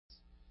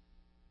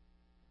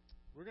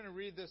We're going to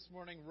read this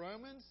morning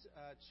Romans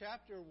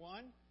chapter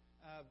 1,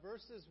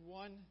 verses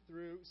 1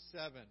 through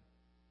 7.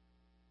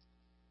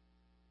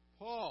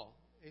 Paul,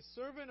 a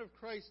servant of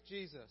Christ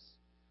Jesus,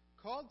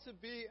 called to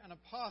be an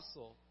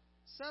apostle,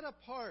 set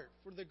apart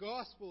for the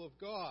gospel of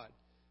God,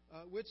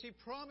 which he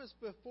promised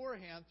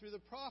beforehand through the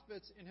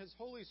prophets in his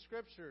holy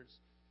scriptures,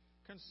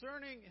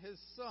 concerning his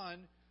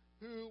Son,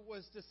 who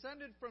was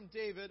descended from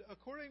David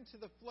according to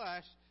the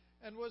flesh,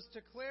 and was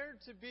declared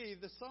to be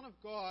the Son of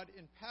God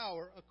in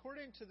power,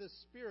 according to the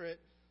Spirit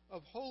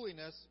of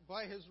holiness,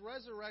 by his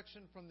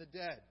resurrection from the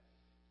dead,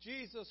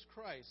 Jesus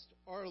Christ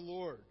our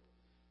Lord,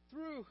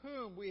 through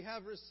whom we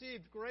have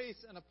received grace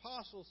and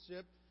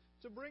apostleship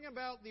to bring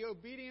about the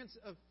obedience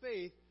of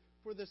faith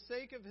for the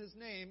sake of his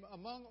name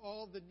among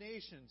all the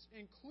nations,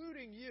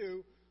 including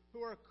you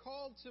who are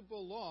called to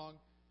belong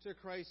to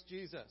Christ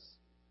Jesus.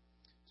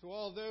 To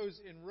all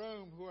those in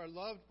Rome who are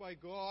loved by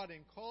God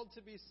and called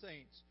to be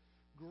saints,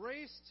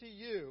 grace to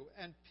you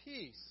and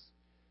peace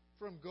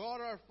from God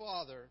our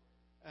Father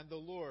and the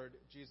Lord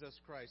Jesus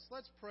Christ.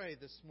 Let's pray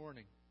this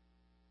morning.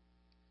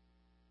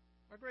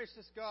 Our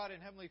gracious God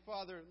and Heavenly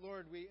Father,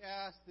 Lord, we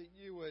ask that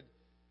you would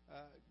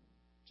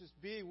just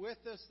be with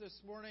us this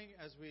morning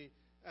as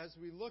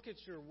we look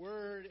at your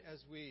word,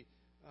 as we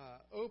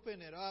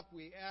open it up.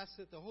 We ask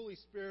that the Holy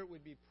Spirit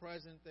would be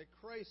present, that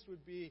Christ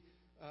would be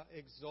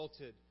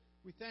exalted.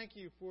 We thank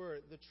you for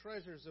the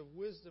treasures of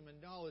wisdom and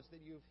knowledge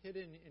that you've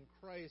hidden in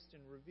Christ and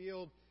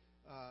revealed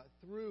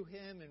through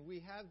him. And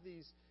we have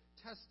these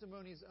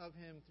testimonies of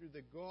him through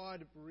the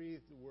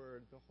God-breathed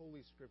word, the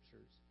Holy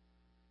Scriptures.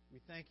 We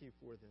thank you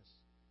for this.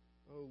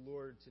 Oh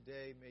Lord,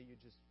 today may you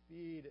just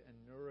feed and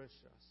nourish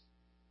us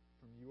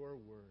from your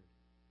word.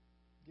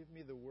 Give me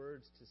the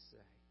words to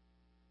say.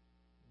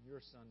 In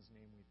your Son's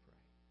name we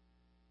pray.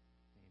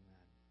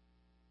 Amen.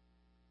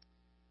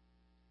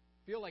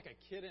 Feel like a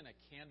kid in a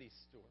candy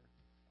store.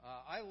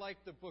 I like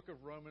the book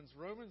of Romans.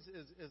 Romans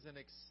is an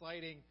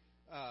exciting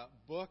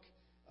book.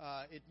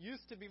 It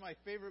used to be my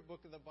favorite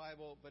book of the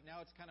Bible, but now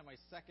it's kind of my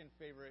second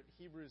favorite.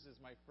 Hebrews is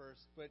my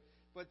first,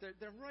 but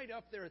they're right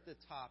up there at the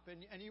top.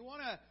 And you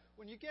want to,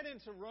 when you get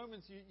into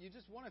Romans, you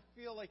just want to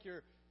feel like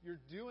you're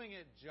doing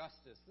it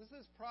justice. This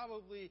is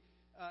probably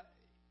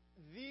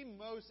the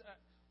most.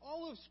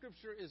 All of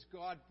Scripture is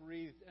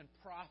God-breathed and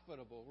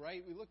profitable,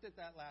 right? We looked at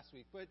that last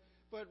week.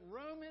 But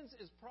Romans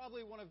is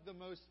probably one of the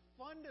most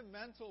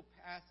fundamental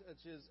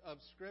passages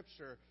of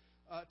Scripture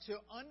to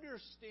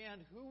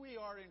understand who we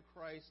are in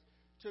Christ,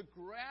 to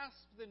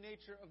grasp the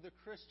nature of the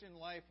Christian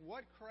life,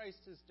 what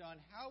Christ has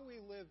done, how we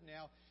live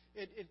now.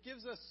 It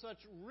gives us such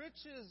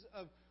riches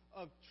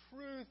of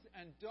truth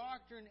and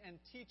doctrine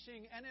and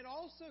teaching, and it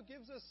also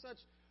gives us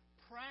such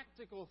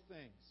practical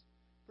things.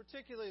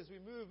 Particularly as we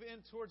move in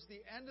towards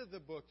the end of the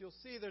book, you'll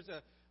see there's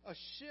a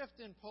shift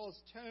in Paul's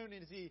tone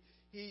as he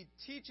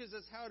teaches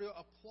us how to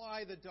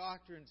apply the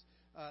doctrines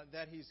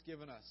that he's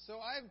given us. So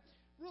I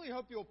really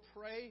hope you'll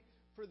pray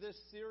for this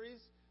series.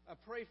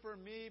 Pray for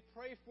me.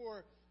 Pray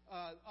for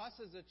us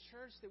as a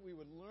church, that we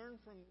would learn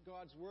from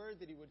God's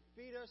Word, that He would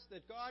feed us,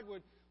 that God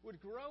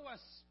would grow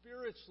us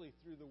spiritually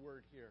through the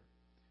Word here.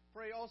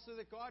 Pray also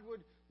that God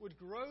would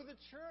grow the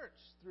church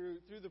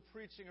through the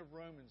preaching of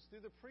Romans,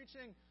 through the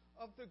preaching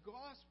of the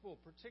gospel,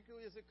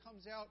 particularly as it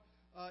comes out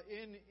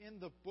in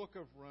the book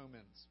of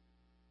Romans.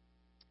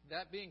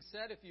 That being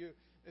said, if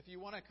you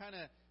want to kind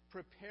of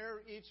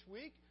prepare each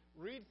week,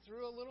 read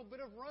through a little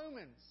bit of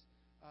Romans.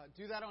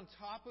 Do that on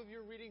top of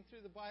your reading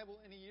through the Bible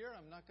in a year.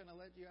 I'm not going to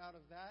let you out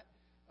of that.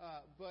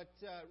 But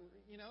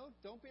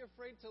don't be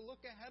afraid to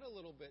look ahead a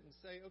little bit and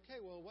say, okay,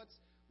 well,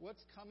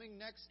 what's coming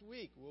next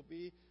week? We'll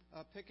be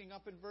picking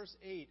up in verse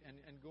 8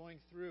 and going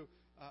through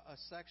a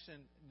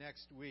section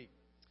next week.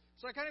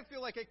 So I kind of feel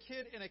like a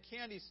kid in a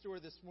candy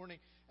store this morning.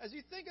 As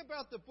you think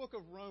about the book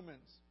of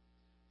Romans,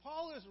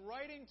 Paul is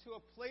writing to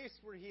a place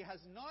where he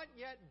has not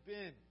yet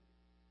been.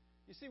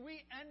 You see,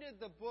 we ended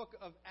the book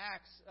of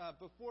Acts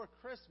before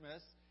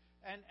Christmas,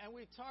 and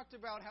we talked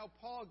about how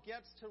Paul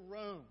gets to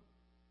Rome.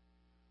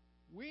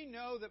 We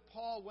know that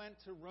Paul went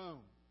to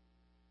Rome.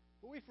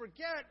 But we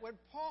forget when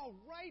Paul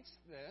writes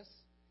this,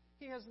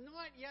 he has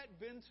not yet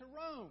been to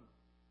Rome.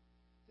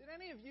 Did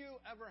any of you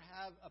ever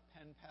have a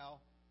pen pal?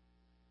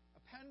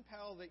 A pen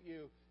pal that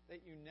you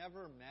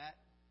never met?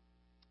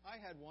 I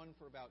had one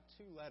for about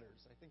 2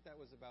 letters. I think that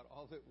was about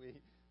all that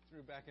we threw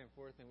back and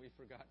forth, and we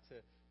forgot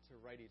to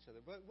write each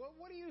other. But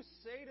what do you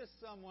say to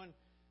someone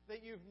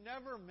that you've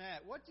never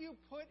met? What do you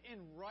put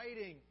in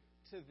writing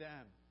to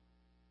them?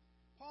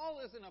 Paul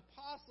is an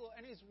apostle,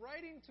 and he's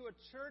writing to a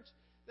church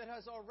that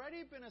has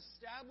already been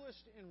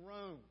established in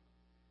Rome.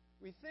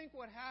 We think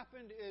what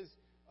happened is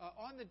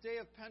on the day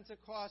of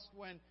Pentecost,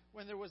 when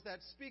there was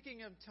that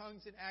speaking of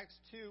tongues in Acts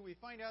 2, we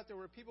find out there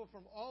were people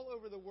from all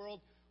over the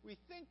world. We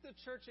think the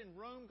church in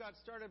Rome got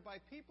started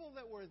by people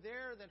that were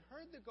there, that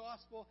heard the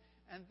gospel,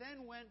 and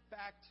then went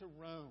back to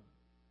Rome.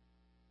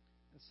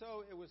 And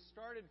so it was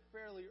started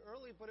fairly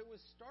early, but it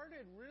was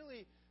started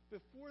really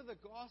before the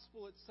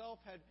gospel itself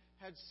had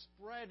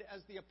spread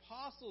as the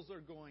apostles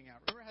are going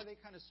out. Remember how they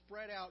kind of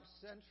spread out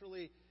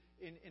centrally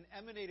in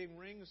emanating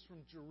rings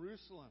from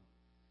Jerusalem.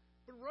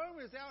 But Rome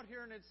is out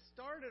here, and it's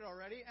started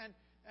already, and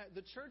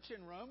the church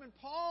in Rome, and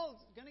Paul's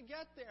going to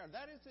get there.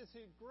 That is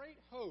his great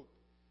hope.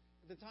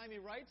 At the time he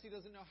writes, he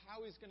doesn't know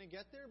how he's going to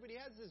get there, but he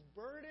has this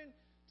burden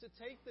to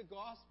take the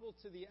gospel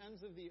to the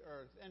ends of the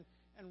earth. And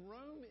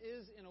Rome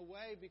is, in a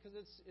way, because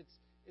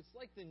it's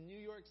like the New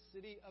York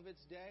City of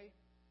its day.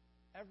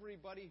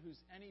 Everybody who's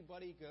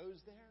anybody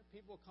goes there.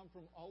 People come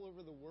from all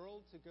over the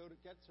world to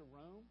get to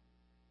Rome.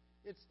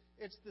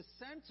 It's the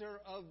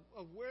center of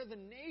where the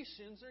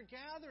nations are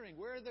gathering,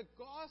 where the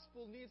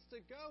gospel needs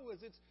to go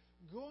as it's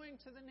going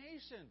to the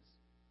nations.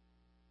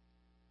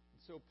 And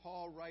so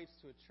Paul writes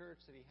to a church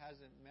that he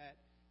hasn't met,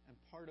 and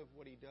part of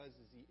what he does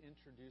is he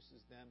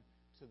introduces them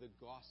to the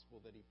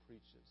gospel that he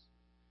preaches.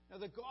 Now,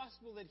 the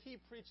gospel that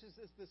he preaches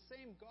is the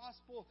same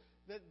gospel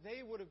that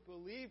they would have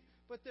believed,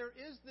 but there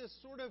is this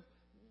sort of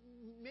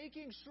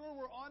making sure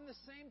we're on the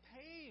same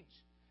page,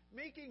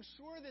 making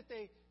sure that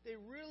they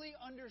really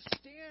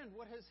understand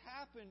what has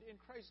happened in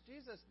Christ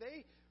Jesus.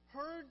 They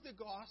heard the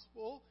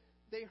gospel.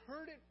 They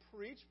heard it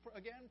preached,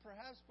 again,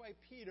 perhaps by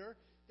Peter.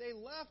 They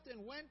left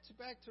and went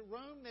back to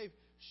Rome. They've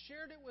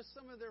shared it with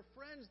some of their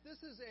friends.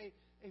 This is a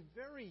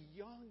very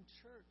young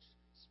church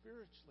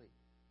spiritually.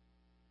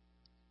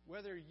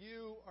 Whether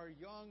you are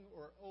young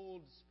or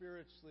old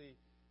spiritually,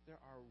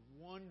 there are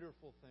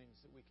wonderful things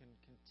that we can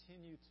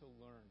continue to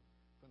learn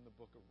from the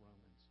book of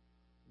Romans.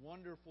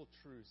 Wonderful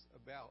truths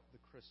about the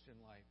Christian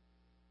life.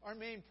 Our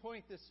main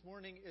point this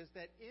morning is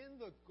that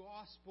in the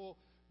gospel,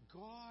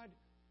 God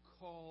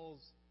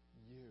calls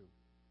you.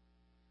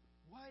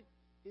 What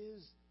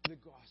is the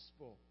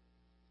gospel?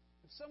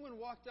 If someone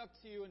walked up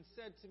to you and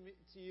said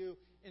to you,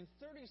 in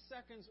 30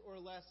 seconds or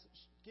less,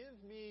 give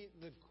me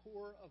the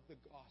core of the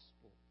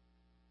gospel,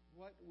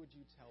 what would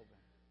you tell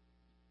them?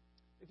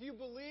 If you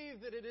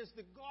believe that it is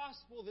the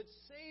gospel that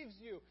saves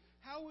you,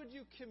 how would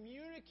you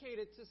communicate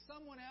it to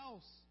someone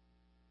else?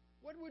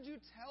 What would you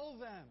tell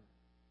them?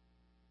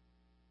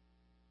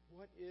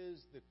 What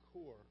is the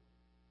core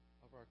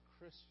of our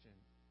Christian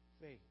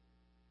faith?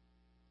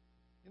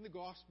 In the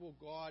gospel,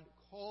 God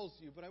calls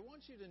you. But I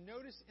want you to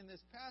notice in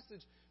this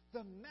passage,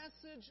 the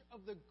message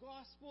of the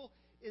gospel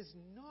is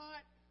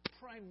not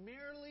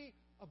primarily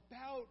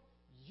about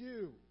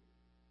you.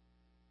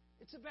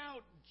 It's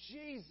about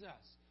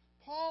Jesus.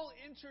 Paul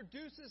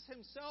introduces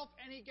himself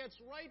and he gets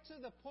right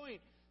to the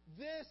point.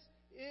 This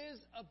is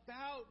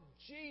about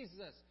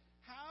Jesus.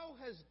 How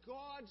has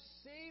God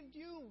saved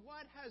you?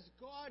 What has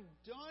God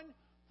done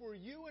for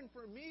you and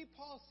for me?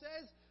 Paul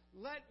says,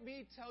 let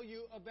me tell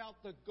you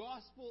about the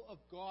gospel of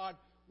God,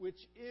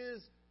 which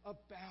is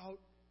about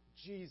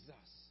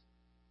Jesus.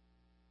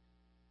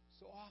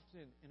 So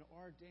often in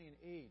our day and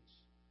age,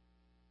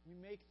 we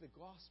make the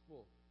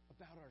gospel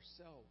about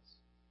ourselves.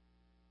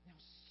 Now,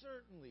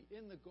 certainly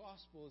in the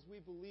gospel, as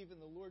we believe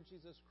in the Lord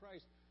Jesus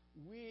Christ,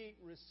 we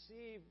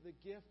receive the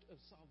gift of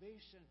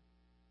salvation.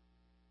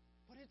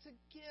 But it's a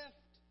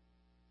gift.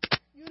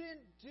 You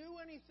didn't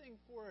do anything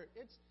for it.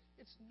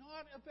 It's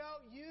not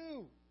about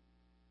you.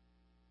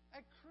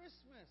 At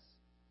Christmas,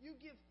 you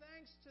give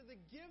thanks to the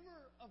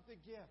giver of the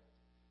gift,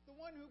 the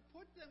one who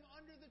put them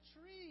under the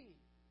tree.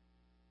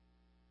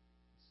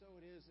 And so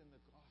it is in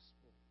the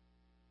gospel.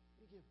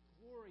 We give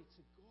glory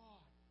to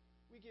God.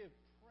 We give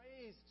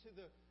praise to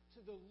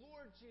the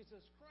Lord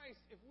Jesus Christ.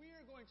 If we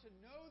are going to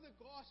know the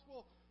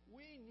gospel,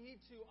 we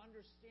need to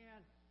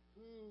understand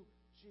who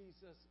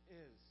Jesus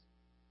is.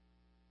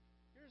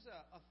 Here's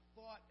a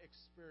thought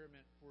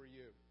experiment for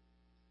you.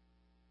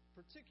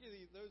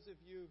 Particularly those of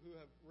you who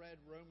have read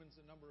Romans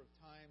a number of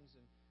times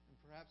and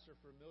perhaps are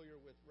familiar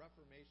with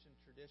Reformation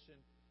tradition.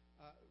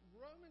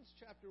 Romans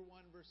chapter 1,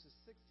 verses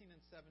 16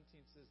 and 17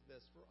 says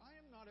this, "For I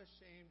am not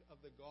ashamed of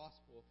the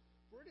gospel,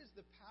 for it is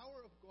the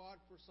power of God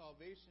for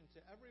salvation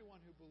to everyone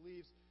who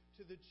believes,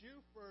 to the Jew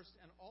first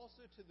and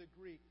also to the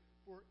Greek.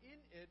 For in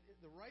it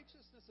the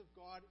righteousness of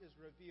God is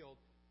revealed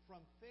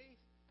from faith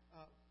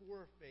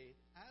for faith.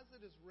 As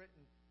it is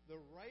written, the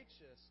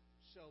righteous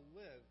shall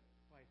live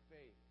by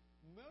faith."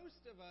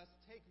 Most of us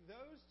take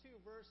those two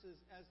verses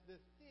as the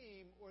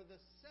theme or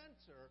the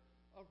center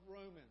of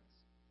Romans.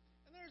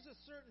 And there's a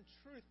certain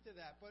truth to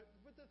that. But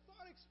the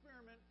thought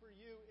experiment for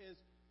you is,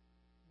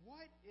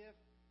 what if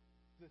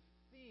the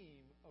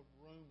theme of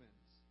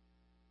Romans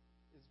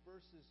is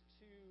verses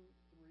 2,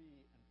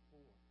 3, and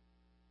 4?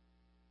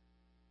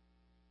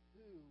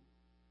 Who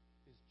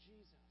is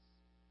Jesus?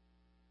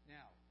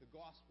 Now, the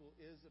gospel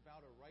is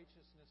about a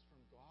righteousness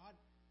from God.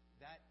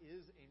 That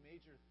is a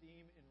major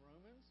theme in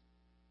Romans.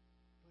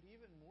 But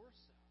even more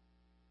so,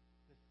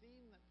 the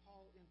theme that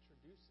Paul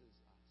introduces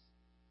us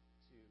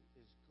to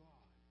is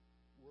God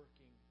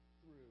working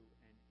through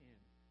and in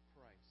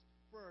Christ.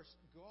 First,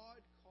 God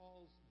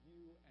calls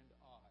you and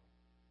I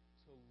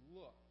to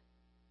look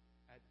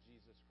at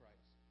Jesus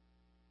Christ.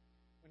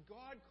 When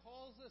God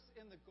calls us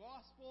in the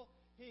gospel,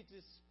 He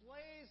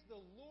displays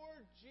the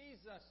Lord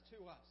Jesus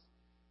to us.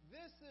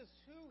 This is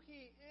who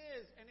He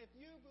is, and if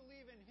you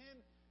believe in Him,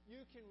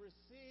 you can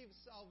receive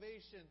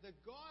salvation. The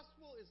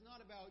gospel is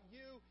not about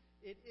you.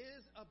 It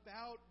is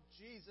about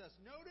Jesus.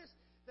 Notice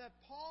that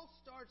Paul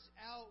starts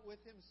out with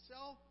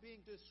himself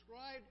being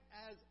described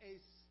as a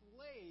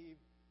slave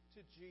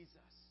to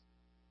Jesus.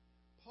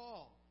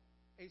 Paul,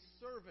 a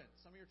servant.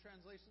 Some of your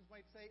translations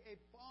might say a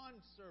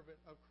bondservant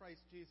of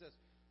Christ Jesus,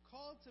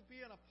 called to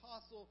be an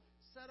apostle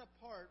set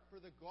apart for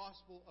the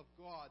gospel of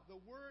God. The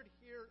word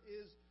here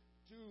is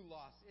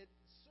doulos.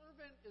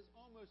 Servant is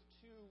almost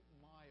too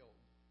mild.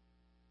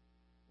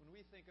 When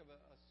we think of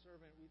a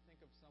servant, we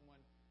think of someone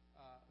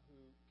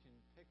who can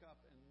pick up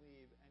and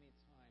leave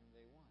anytime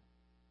they want.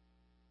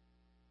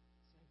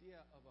 It's the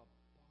idea of a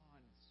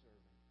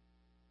bondservant,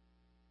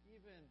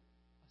 even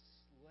a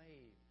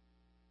slave,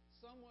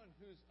 someone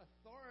whose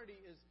authority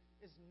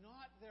is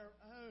not their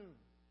own.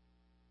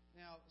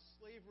 Now,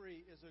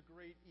 slavery is a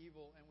great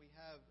evil, and we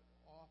have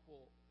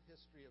awful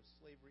history of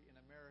slavery in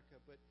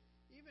America, but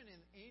even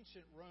in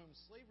ancient Rome,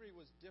 slavery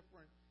was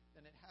different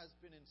than it has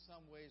been in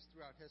some ways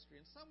throughout history.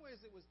 In some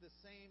ways it was the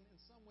same, in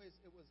some ways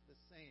it was the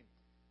same.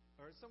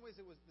 Or in some ways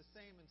it was the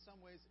same, in some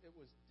ways it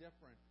was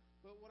different.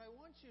 But what I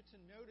want you to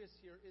notice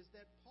here is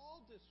that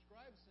Paul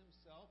describes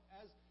himself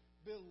as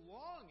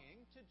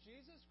belonging to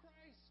Jesus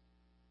Christ.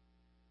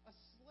 A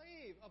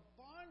slave, a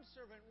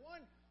bondservant,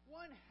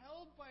 one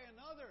held by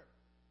another.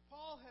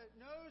 Paul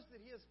knows that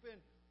he has been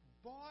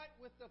bought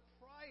with the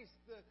price,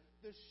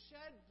 the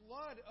shed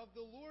blood of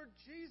the Lord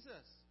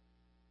Jesus.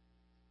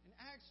 In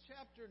Acts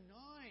chapter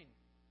 9,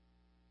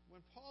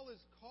 when Paul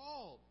is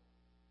called,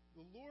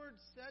 the Lord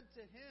said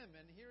to him,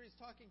 and here he's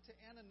talking to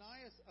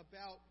Ananias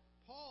about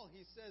Paul,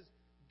 he says,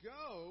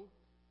 "Go,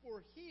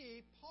 for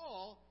he,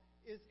 Paul,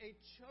 is a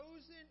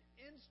chosen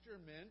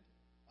instrument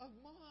of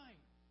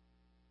mine."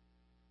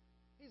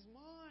 He's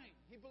mine.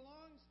 He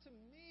belongs to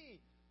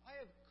me. I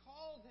have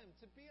called him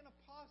to be an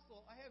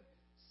apostle. I have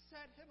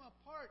set him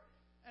apart.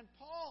 And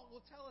Paul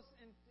will tell us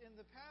in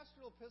the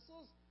pastoral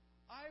epistles,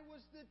 I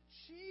was the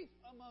chief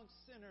amongst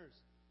sinners.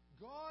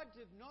 God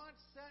did not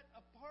set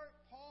apart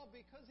Paul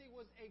because he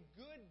was a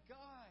good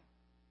guy.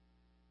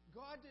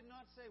 God did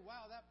not say,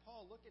 wow, that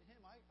Paul, look at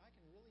him. I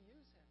can really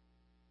use him.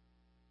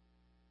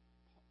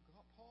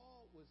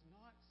 Paul was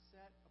not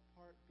set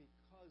apart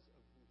because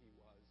of who he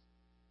was,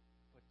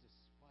 but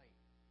despite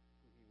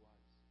who he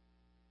was.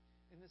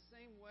 In the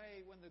same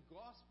way, when the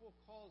gospel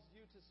calls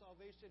you to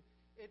salvation,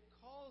 it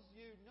calls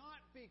you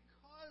not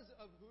because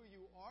of who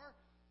you are,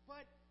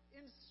 but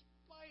in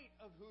spite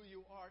of who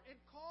you are. It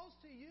calls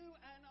to you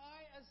and I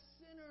as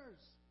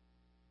sinners,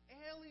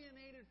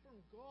 alienated from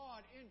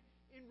God,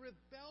 in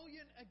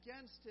rebellion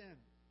against Him.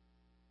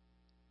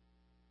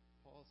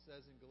 Paul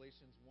says in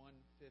Galatians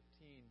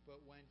 1:15,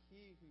 "But when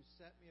He who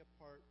set me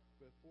apart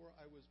before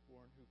I was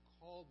born, who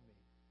called me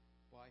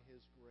by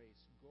His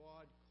grace,"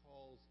 God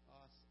calls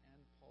us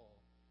and Paul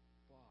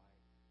by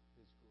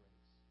His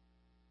grace.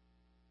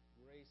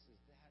 Grace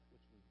is that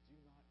which we do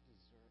not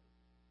deserve.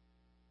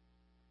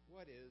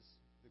 What is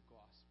the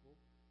gospel?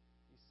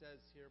 He says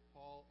here,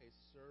 Paul, a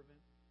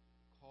servant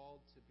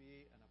called to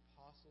be an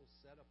apostle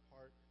set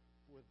apart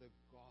for the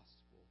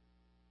gospel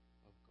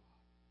of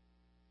God.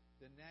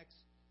 The next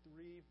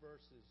three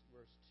verses,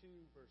 verse 2,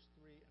 verse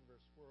 3, and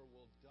verse 4,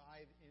 will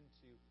dive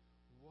into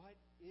what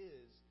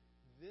is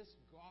this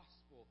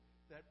gospel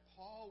that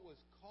Paul was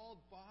called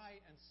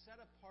by and set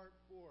apart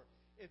for.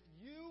 If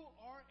you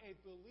are a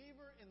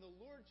believer in the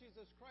Lord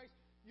Jesus Christ,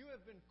 you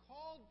have been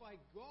called by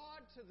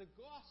God to the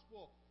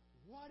gospel.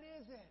 What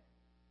is it?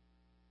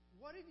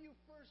 What have you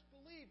first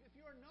believed? If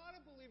you are not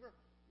a believer,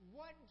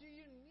 what do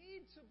you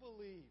need to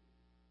believe?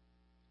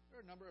 There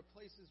are a number of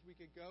places we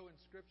could go in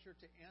Scripture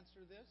to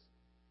answer this.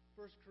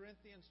 1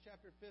 Corinthians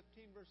chapter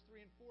 15, verse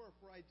 3 and 4,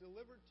 "For I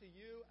delivered to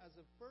you as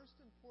of first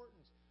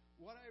importance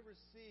what I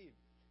received,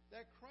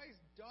 that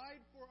Christ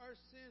died for our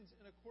sins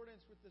in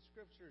accordance with the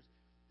Scriptures,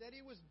 that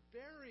He was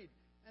buried,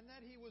 and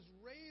that He was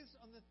raised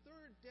on the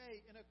third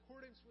day in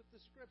accordance with the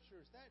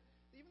Scriptures." That,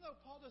 even though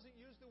Paul doesn't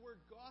use the word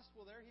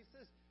gospel there, he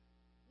says,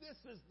 this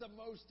is the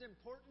most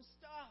important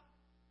stuff.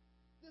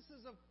 This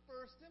is of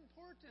first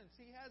importance.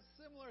 He has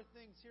similar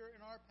things here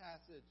in our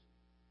passage.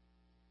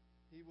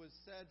 He was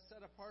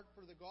set apart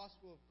for the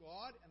gospel of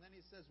God, and then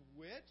he says,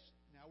 which,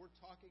 now we're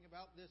talking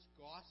about this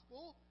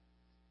gospel,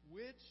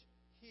 which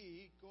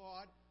He,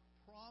 God,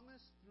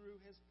 promised through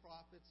His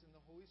prophets in the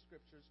Holy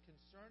Scriptures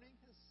concerning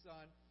His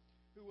Son,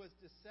 who was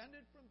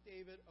descended from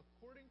David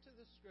according to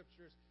the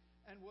Scriptures,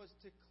 and was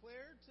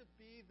declared to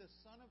be the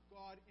Son of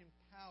God in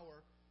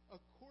power,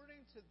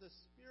 according to the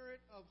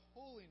Spirit of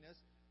holiness,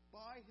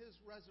 by His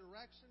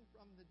resurrection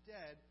from the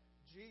dead,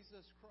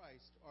 Jesus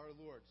Christ our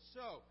Lord.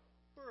 So,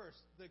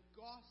 first, the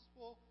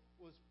gospel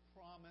was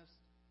promised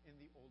in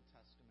the Old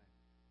Testament.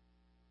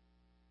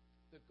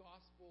 The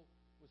gospel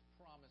was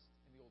promised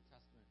in the Old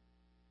Testament.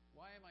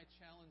 Why am I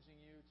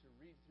challenging you to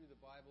read through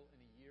the Bible in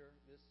a year,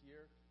 this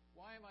year?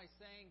 Why am I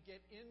saying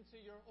get into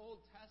your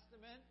Old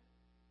Testament?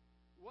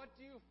 What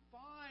do you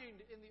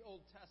find in the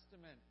Old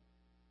Testament?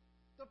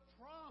 The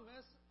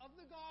promise of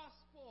the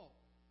gospel.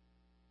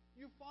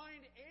 You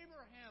find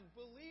Abraham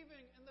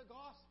believing in the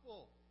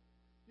gospel.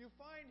 You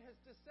find his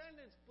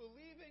descendants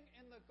believing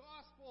in the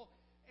gospel.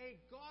 a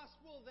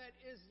gospel that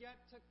is yet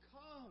to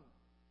come.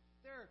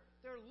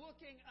 They're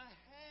looking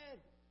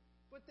ahead,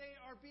 but they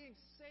are being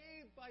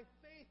saved by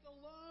faith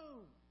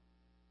alone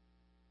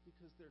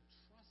because they're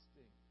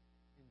trusting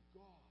in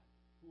God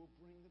who will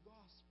bring the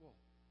gospel.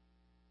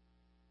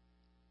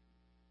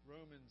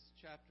 Romans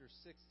chapter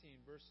 16,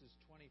 verses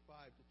 25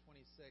 to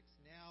 26.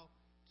 Now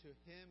to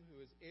him who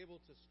is able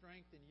to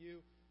strengthen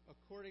you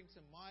according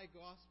to my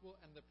gospel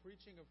and the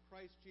preaching of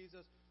Christ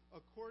Jesus,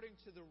 according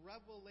to the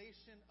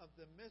revelation of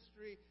the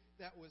mystery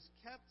that was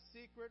kept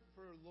secret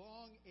for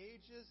long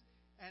ages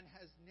and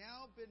has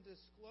now been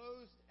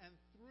disclosed, and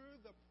through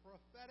the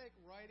prophetic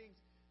writings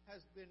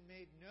has been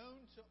made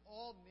known to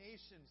all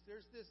nations.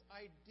 There's this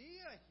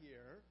idea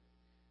here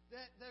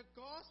that the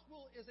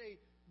gospel is a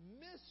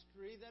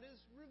mystery that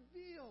is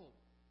revealed.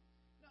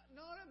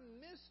 Not a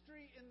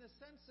mystery in the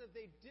sense that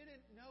they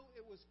didn't know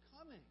it was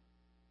coming,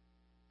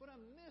 but a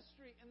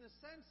mystery in the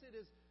sense it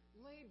is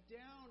laid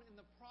down in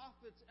the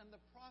prophets, and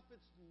the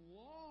prophets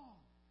long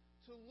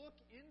to look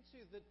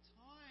into the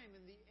time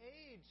and the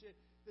age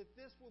that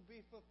this will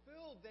be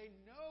fulfilled. They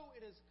know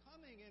it is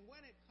coming, and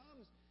when it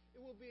comes,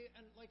 it will be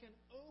like an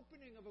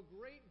opening of a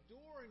great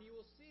door, and you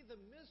will see the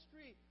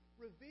mystery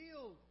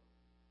revealed.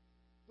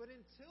 But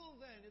until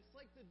then, it's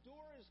like the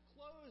door is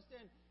closed,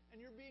 and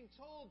you're being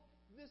told,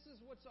 this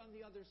is what's on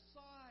the other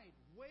side.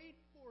 Wait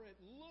for it.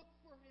 Look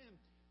for Him.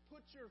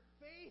 Put your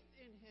faith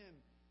in Him.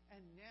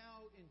 And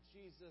now in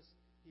Jesus,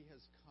 He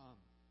has come.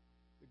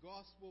 The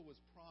gospel was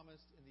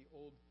promised in the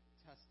Old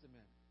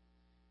Testament.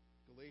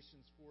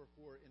 Galatians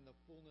 4:4, in the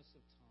fullness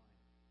of time.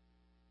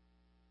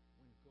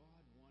 When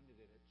God wanted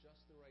it at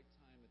just the right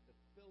time, at the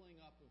filling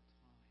up of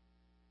time,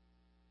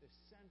 the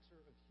center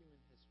of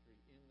human history,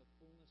 in the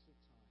fullness of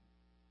time,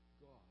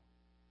 God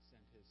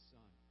sent His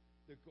Son.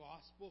 The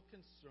gospel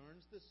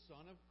concerns the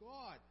Son of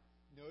God.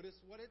 Notice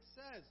what it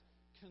says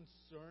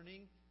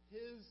concerning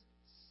His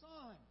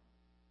Son.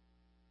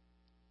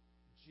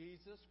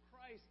 Jesus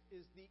Christ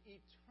is the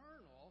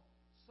eternal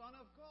Son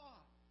of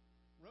God.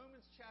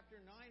 Romans chapter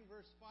 9,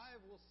 verse 5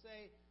 will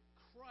say,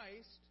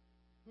 Christ,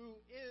 who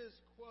is,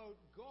 quote,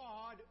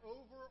 God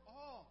over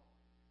all.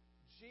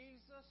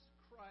 Jesus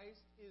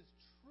Christ is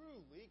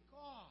truly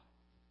God.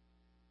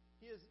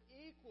 He is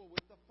equal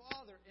with the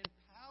Father in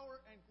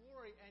power and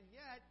glory, and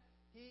yet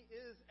He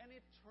is an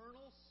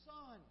eternal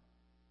Son.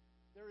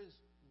 There is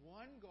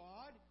one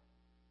God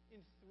in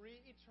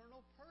three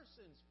eternal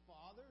persons,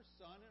 Father,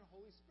 Son, and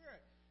Holy Spirit.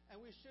 And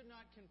we should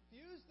not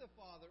confuse the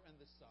Father and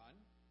the Son.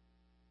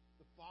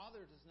 The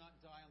Father does not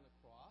die on the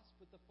cross,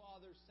 but the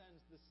Father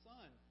sends the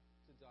Son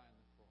to die on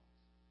the cross.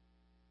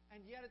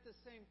 And yet at the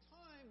same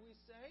time, we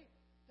say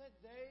that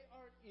they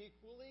are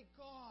equally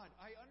God.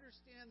 I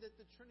understand that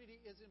the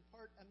Trinity is in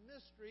part a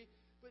mystery,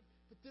 but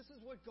this is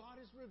what God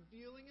is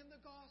revealing in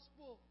the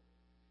gospel.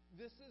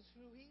 This is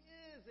who He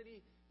is, and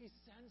He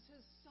sends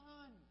His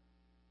Son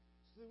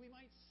so that we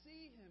might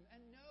see Him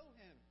and know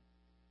Him.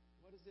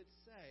 What does it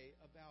say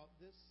about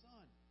this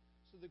Son?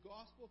 So the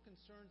gospel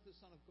concerns the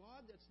Son of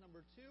God. That's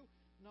number 2.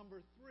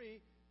 Number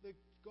 3, the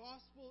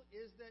gospel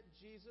is that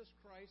Jesus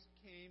Christ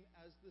came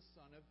as the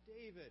Son of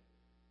David.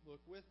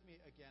 Look with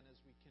me again as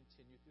we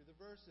continue through the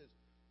verses.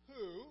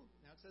 Who,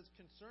 now it says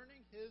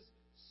concerning His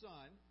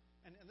Son,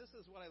 and this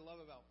is what I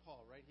love about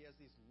Paul, right? He has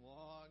these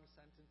long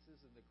sentences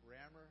and the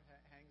grammar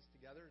hangs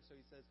together. And so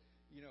he says,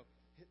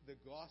 the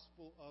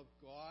gospel of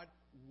God,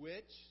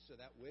 which, so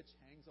that which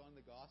hangs on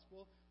the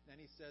gospel. Then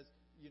he says,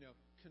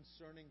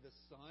 concerning the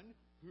Son,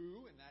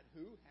 who, and that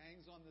who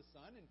hangs on the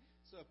Son. And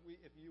so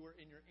if you were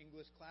in your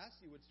English class,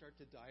 you would start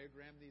to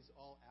diagram these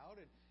all out,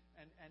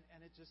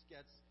 and it just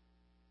gets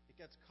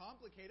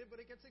complicated,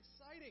 but it gets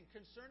exciting.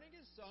 Concerning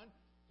His Son,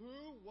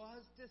 who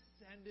was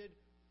descended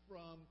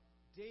from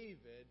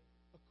David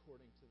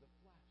according to the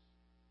flesh.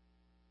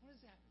 What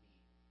does that mean?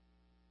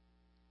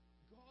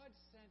 God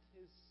sent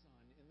His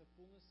Son in the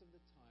fullness of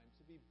the time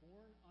to be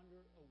born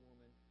under a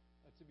woman,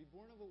 to be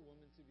born of a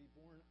woman, to be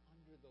born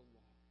under the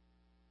law.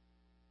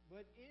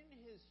 But in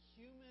His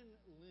human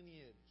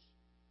lineage,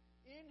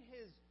 in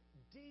His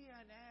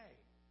DNA,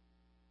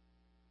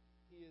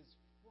 He is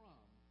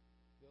from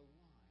the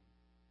line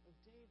of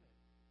David.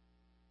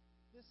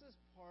 This is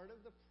part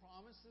of the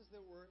promises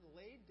that were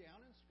laid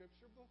down in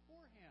Scripture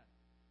beforehand.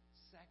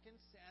 2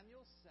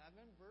 Samuel 7,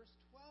 verse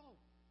 12.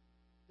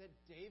 That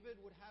David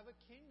would have a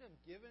kingdom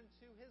given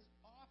to his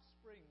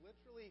offspring,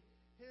 literally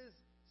his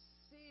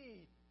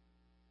seed.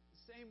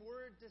 The same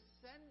word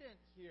descendant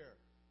here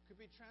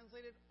could be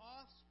translated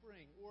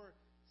offspring or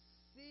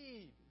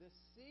seed, the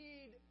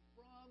seed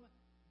from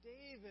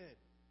David.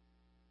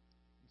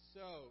 And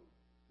so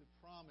the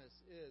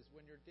promise is,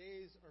 when your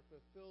days are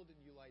fulfilled and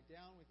you lie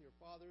down with your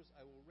fathers,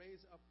 I will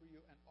raise up for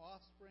you an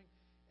offspring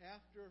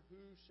after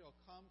who shall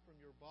come from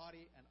your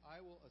body, and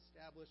I will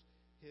establish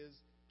His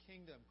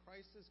kingdom.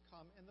 Christ has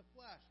come in the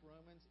flesh,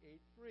 Romans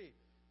 8:3.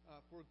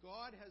 For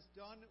God has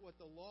done what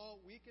the law,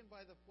 weakened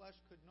by the flesh,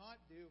 could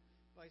not do,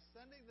 by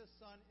sending the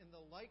Son in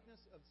the likeness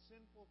of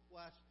sinful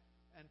flesh,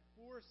 and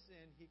for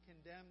sin He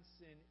condemned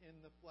sin in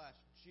the flesh.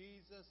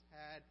 Jesus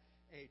had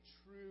a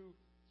true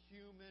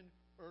human,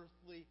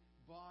 earthly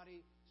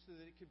body so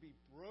that it could be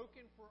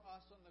broken for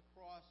us on the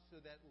cross so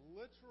that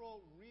literal,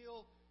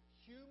 real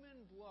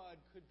human blood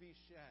could be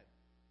shed.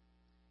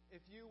 If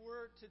you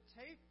were to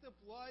take the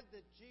blood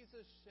that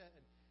Jesus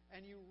shed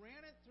and you ran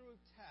it through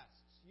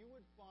tests, you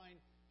would find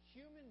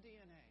human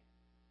DNA.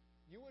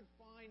 You would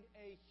find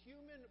a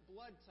human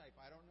blood type.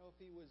 I don't know if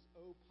he was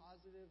O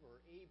positive or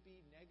AB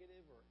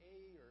negative or A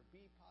or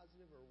B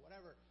positive or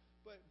whatever.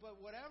 But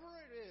whatever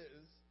it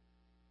is,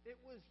 it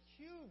was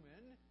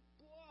human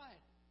blood.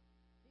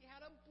 He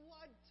had a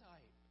blood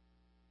type.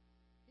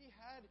 He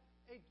had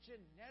a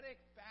genetic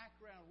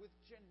background with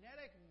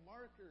genetic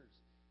markers.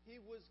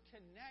 He was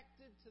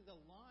connected to the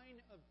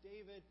line of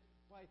David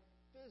by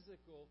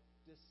physical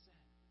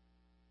descent.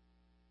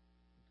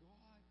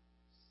 God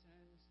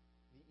sends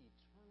the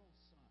eternal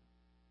Son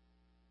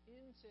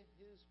into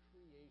His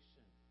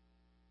creation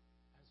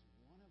as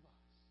one of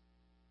us,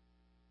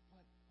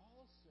 but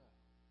also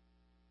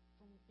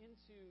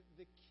into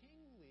the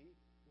kingly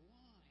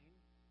line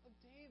of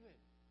David,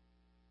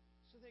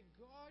 so that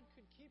God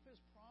could keep His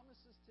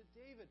promises to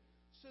David,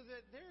 so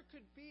that there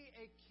could be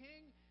a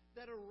king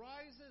that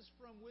arises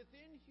from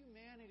within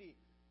humanity,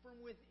 from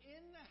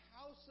within the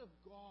house of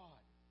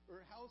God, or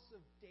house of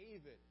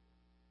David,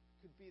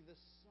 could be the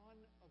Son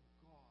of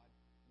God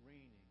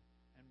reigning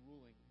and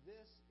ruling.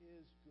 This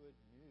is good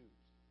news,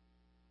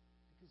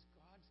 because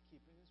God's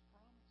keeping His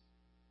promise.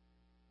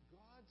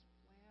 God's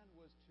plan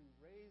was to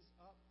raise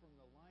up from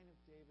the line of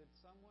David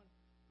someone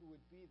who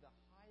would be the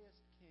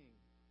highest king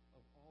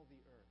of all the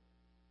earth,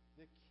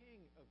 the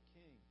King of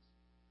kings.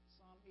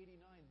 Psalm 89,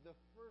 the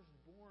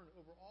firstborn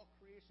over all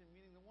creation,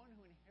 meaning the one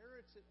who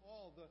inherits it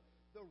all,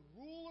 the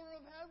ruler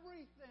of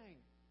everything.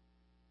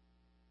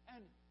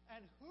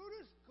 And who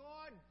does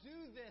God do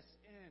this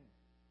in?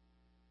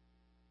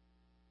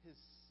 His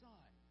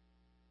Son.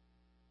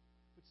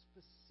 But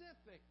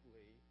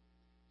specifically,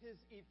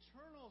 His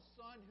eternal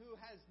Son, who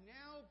has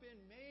now been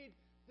made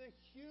the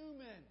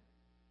human,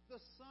 the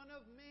Son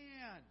of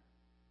Man.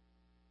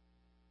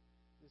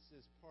 This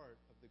is part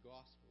of the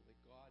gospel, that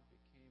God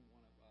became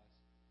one of us,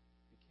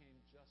 became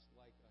just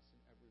like us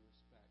in every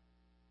respect,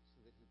 so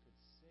that He could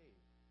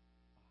save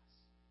us.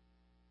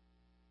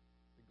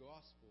 The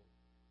gospel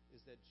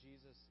is that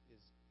Jesus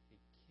is a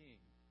king,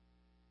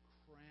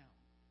 crowned.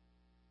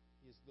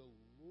 He is the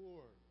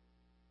Lord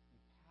in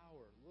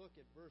power. Look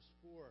at verse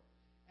 4.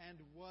 And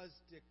was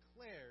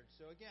declared.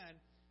 So again,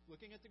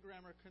 looking at the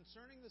grammar,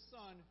 concerning the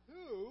Son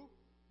who,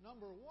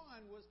 number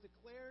one, was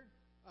declared,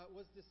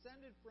 was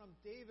descended from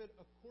David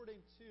according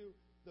to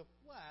the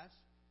flesh.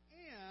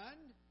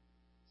 And,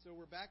 so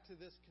we're back to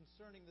this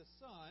concerning the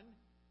Son,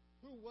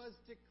 who was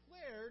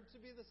declared to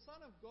be the Son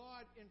of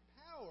God in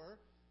power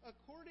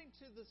according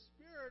to the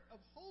Spirit of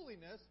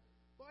holiness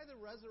by the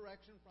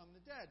resurrection from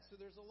the dead. So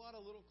there's a lot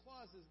of little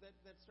clauses that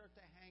start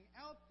to hang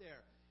out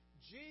there.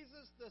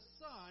 Jesus the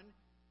Son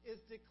is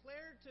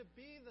declared to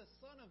be the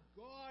Son of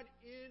God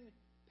in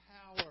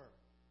power.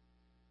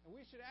 And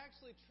we should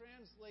actually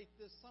translate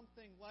this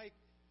something like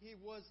He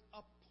was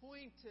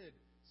appointed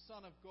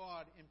Son of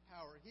God in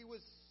power. He was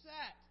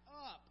set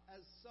up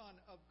as Son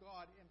of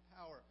God in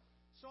power.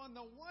 So on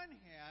the one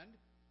hand,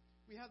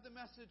 we have the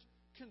message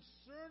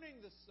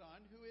concerning the Son,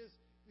 who is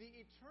the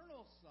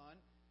eternal Son.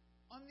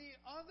 On the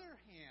other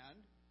hand,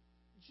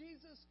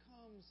 Jesus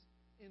comes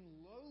in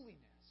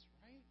lowliness,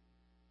 right?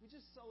 We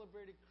just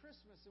celebrated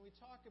Christmas, and we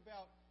talk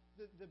about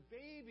the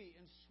baby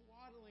in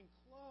swaddling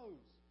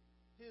clothes,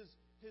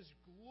 his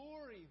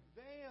glory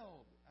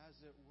veiled, as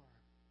it were.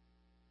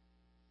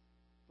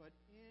 But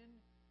in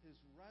His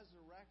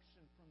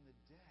resurrection from the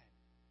dead,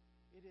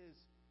 it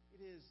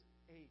is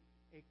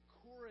a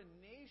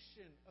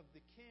coronation of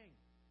the King.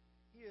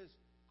 He is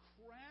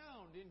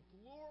crowned in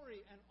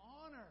glory and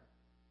honor.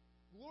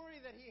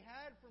 Glory that He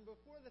had from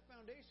before the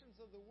foundations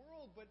of the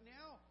world, but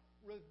now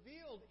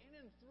revealed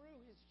in and through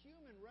His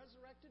human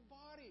resurrected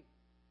body.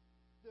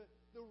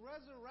 The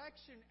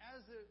resurrection,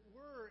 as it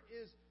were,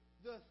 is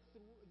the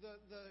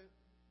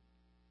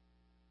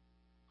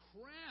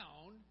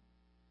crown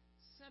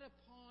set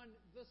upon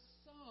the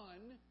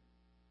Son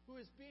who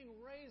is being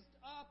raised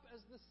up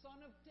as the Son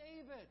of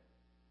David.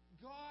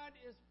 God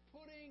is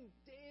putting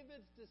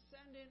David's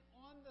descendant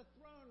on the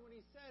throne when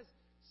He says,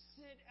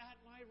 "Sit at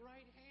my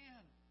right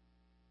hand."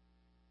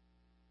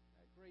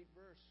 That great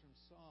verse from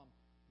Psalm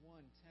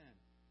 110.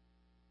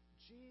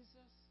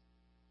 Jesus,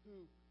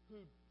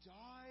 who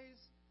dies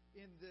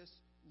in this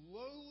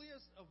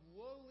lowliest of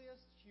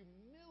lowliest,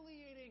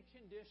 humiliating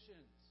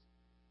conditions,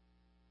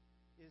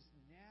 is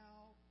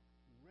now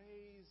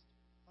raised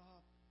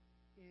up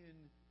in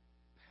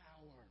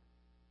power.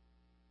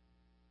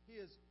 He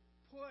is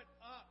put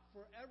up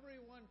for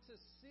everyone to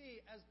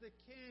see as the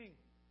King.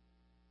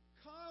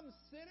 "Come,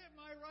 sit at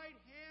my right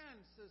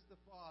hand," says the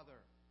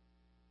Father.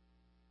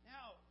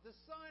 Now, the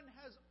Son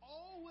has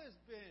always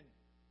been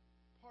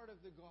part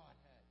of the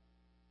Godhead.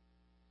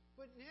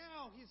 But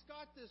now He's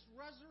got this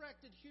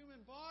resurrected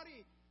human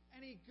body,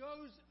 and He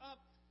goes up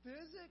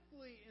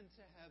physically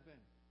into heaven.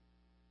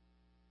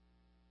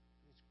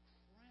 He's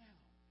crowned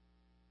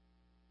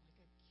like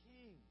a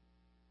king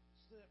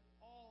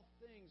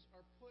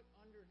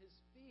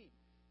feet.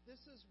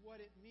 This is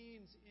what it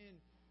means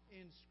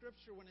in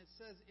Scripture when it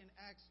says in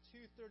Acts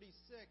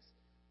 2:36,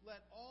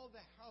 let all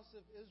the house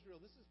of Israel,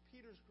 this is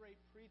Peter's great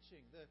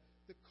preaching,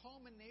 the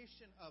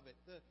culmination of it,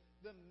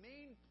 the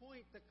main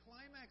point, the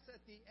climax at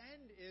the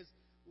end is,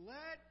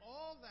 let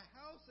all the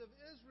house of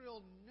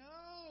Israel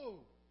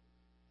know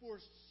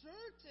for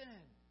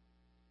certain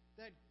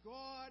that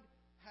God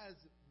has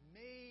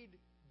made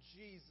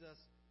Jesus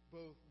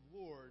both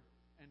Lord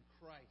and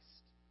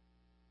Christ,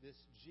 this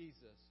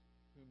Jesus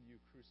whom you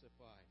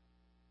crucified.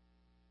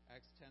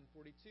 Acts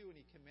 10:42, and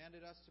he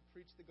commanded us to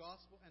preach the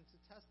gospel and to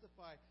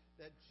testify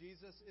that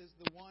Jesus is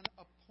the one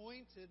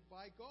appointed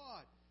by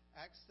God.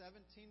 Acts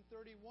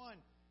 17:31,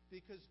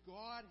 because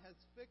God has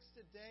fixed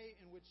a day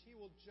in which he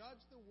will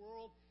judge the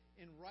world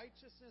in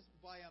righteousness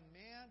by a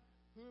man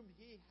whom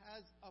he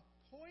has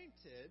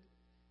appointed,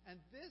 and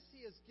this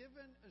he has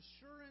given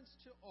assurance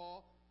to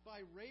all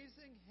by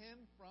raising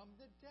him from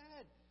the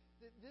dead.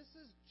 This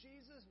is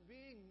Jesus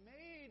being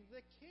made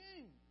the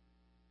king.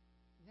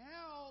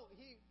 Now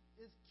he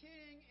is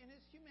king in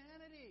his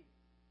humanity.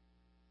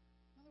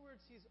 In other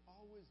words, he's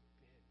always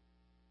been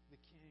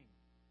the king.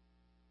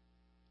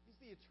 He's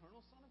the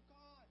eternal Son of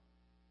God.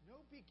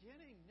 No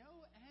beginning,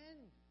 no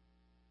end.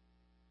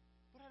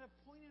 But at a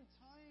point in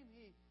time,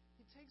 he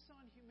takes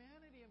on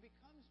humanity and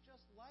becomes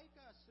just like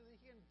us so that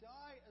he can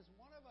die as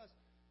one of us,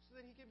 so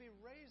that he can be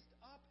raised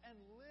up and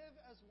live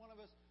as one of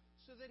us,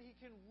 so that he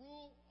can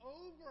rule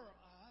over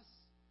us,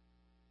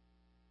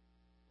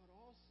 but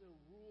also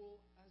rule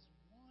as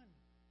one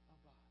of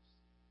us.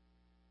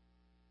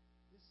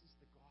 This is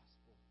the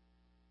gospel.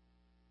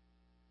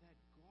 That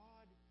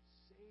God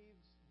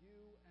saves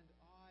you and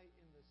I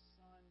in the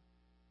Son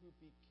who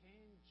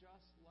became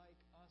just like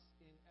us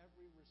in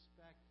every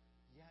respect,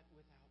 yet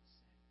without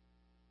sin.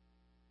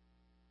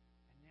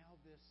 And now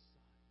this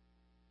Son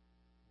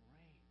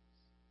reigns.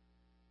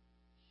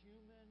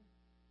 Human,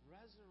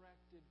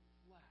 resurrected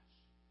flesh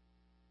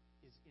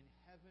is in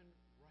heaven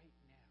right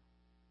now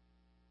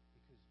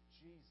because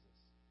Jesus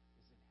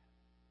is in heaven.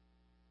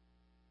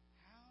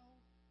 How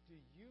do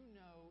you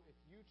know, if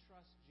you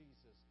trust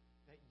Jesus,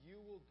 that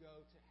you will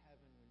go to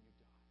heaven when you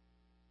die?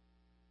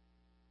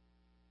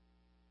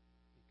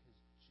 Because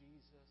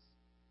Jesus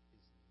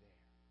is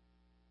there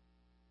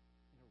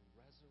in a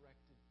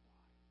resurrected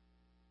body,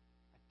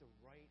 at the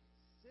right,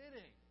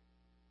 sitting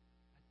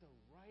at the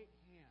right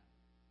hand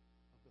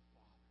of the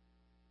Father.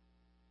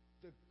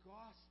 The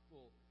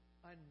gospel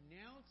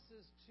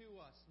announces to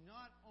us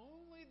not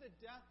only the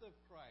death of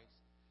Christ,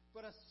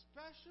 but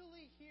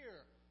especially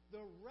here,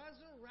 the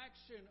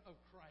resurrection of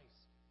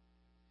Christ.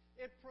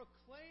 It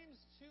proclaims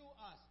to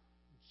us,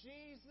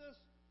 Jesus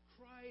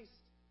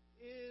Christ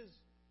is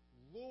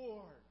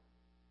Lord.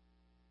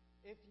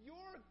 If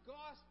your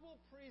gospel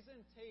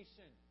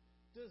presentation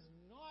does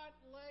not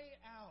lay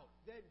out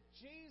that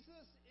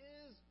Jesus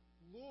is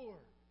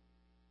Lord,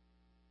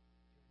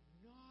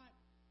 you're not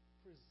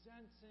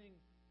presenting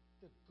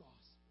the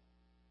gospel.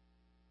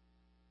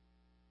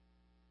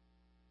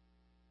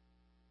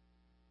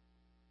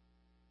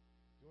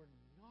 You're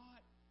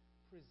not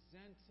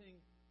presenting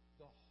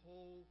the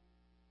whole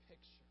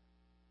picture.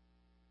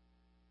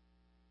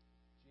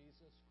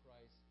 Jesus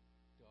Christ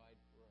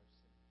died for our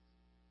sins.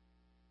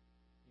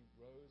 He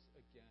rose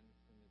again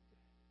from the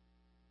dead.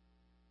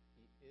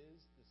 He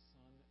is the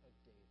Son of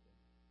David,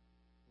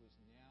 who is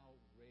now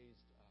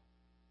raised up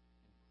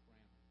and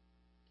crowned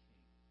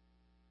King.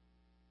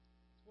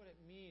 That's what it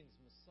means,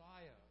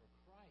 Messiah or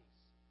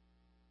Christ.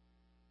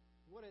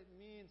 What it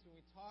means when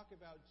we talk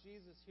about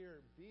Jesus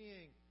here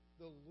being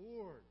the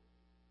Lord.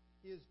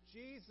 Is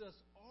Jesus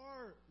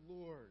our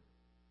Lord?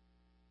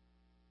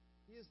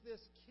 He is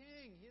this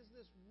king. He is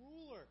this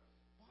ruler.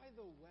 By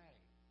the way,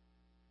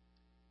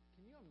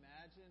 can you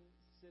imagine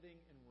sitting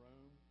in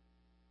Rome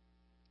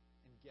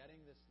and getting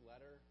this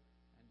letter,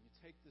 and you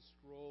take the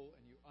scroll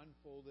and you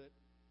unfold it,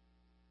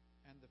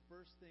 and the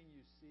first thing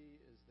you see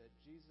is that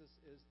Jesus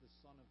is the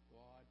Son of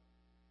God,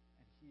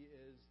 and he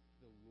is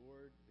the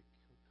Lord, the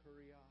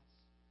Kurios.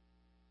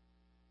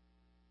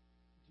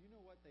 Do you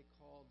know what they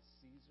called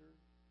Caesar,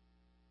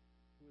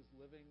 who is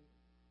living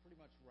pretty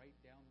much right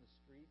down the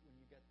street when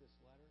you get this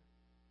letter?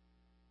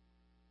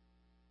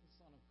 The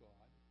Son of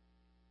God,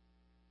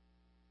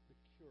 the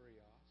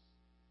Kurios,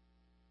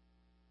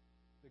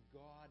 the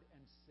God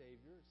and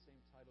Savior, same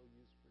title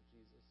used for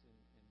Jesus in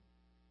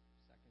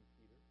 2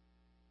 Peter.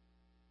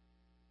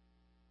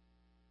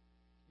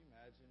 Can you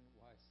imagine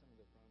why some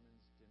of the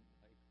Romans didn't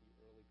like the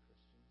early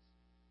Christians?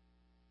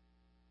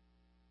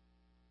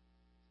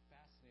 It's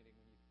fascinating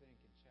when you think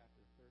in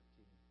chapter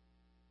 13,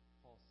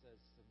 Paul says,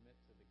 submit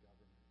to the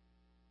government.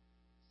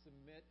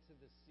 Submit to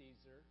the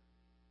Caesar.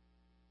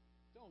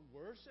 Don't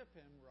worship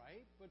him,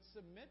 right? But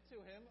submit to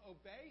him,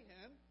 obey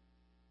him.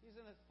 He's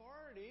an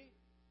authority.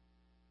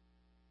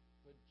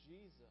 But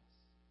Jesus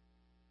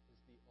is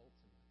the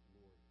ultimate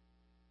Lord.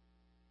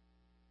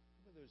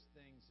 What are those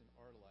things in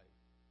our life,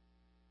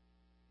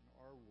 in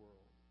our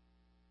world,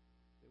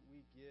 that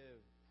we give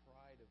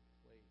pride of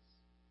place,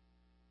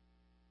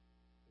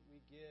 that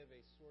we give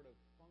a sort of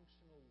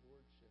functional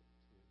lordship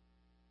to,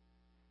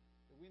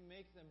 we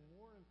make them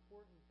more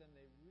important than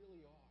they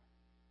really are.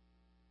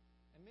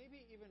 And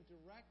maybe even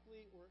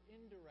directly or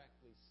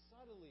indirectly,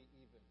 subtly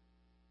even,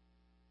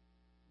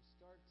 we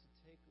start to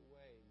take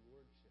away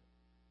lordship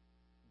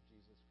from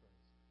Jesus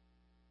Christ.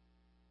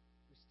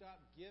 We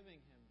stop giving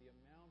him the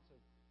amount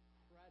of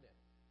credit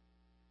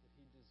that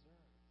he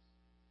deserves.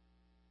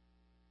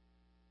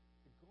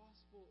 The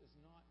gospel is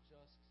not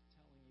just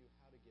telling you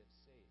how to get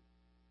saved.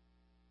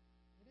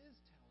 It is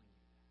telling you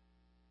that.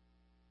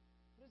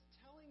 But it's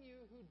telling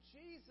you who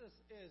Jesus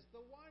is,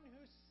 the one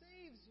who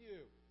saves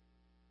you.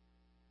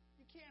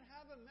 You can't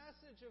have a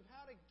message of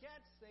how to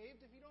get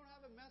saved if you don't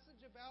have a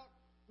message about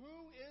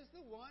who is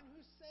the one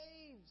who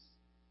saves.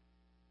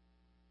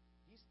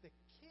 He's the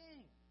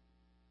King.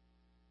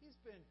 He's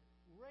been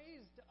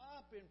raised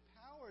up in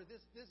power.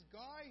 This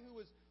guy who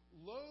was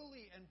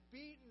lowly and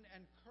beaten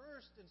and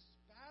cursed and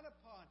spat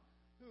upon,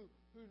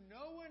 who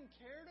no one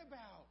cared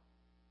about,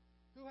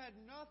 who had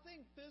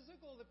nothing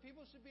physical that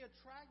people should be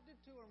attracted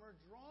to him or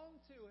drawn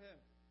to him.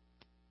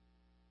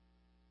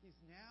 He's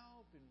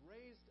now been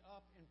raised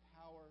up in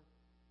power,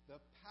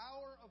 the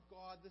power of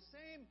God, the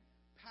same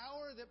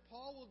power that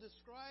Paul will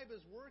describe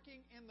as working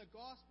in the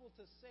gospel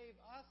to save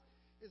us,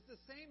 is the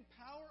same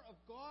power of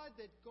God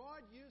that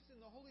God used in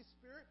the Holy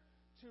Spirit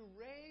to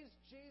raise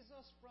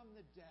Jesus from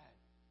the dead.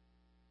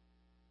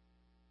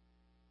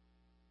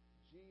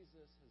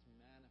 Jesus has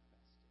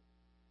manifested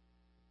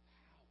the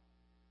power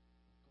of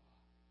God,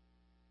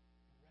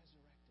 the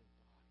resurrected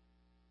body.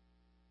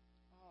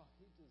 Oh,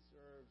 he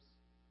deserves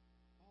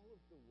all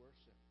of the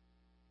worship,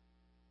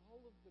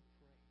 all of the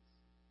praise.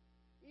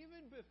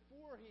 Even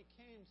before he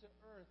came to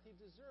earth, he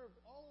deserved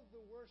all of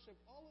the worship,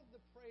 all of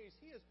the praise.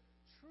 He is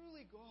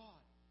truly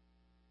God.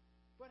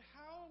 But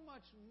how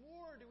much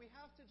more do we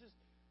have to just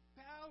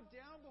bow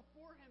down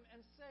before him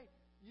and say,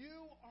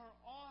 "You are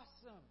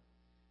awesome"?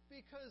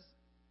 Because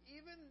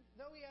even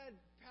though he had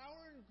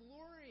power and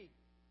glory,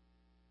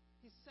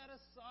 he set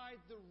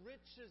aside the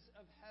riches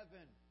of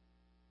heaven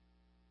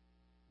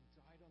and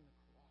died on the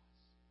cross.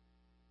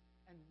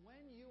 And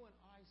when you and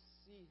I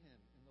see him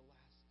in the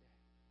last day,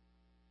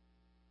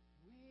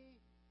 we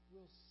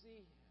will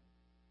see him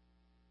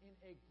in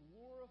a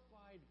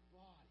glorified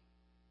body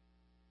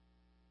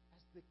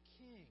as the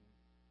King,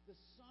 the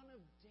Son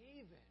of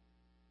David,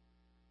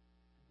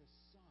 and the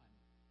Son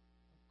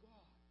of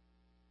God.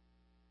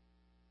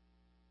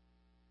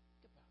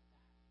 Think about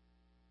that.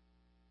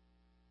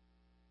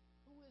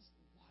 Who is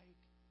like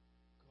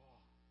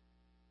God?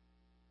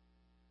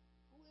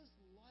 Who is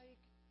like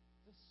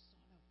the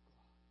Son of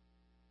God?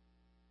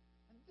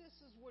 And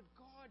this is what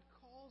God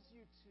calls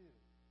you to.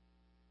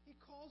 He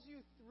calls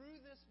you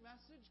through this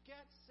message,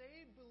 get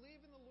saved,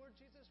 believe in the Lord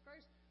Jesus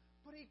Christ,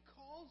 but he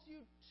calls you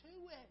to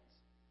it.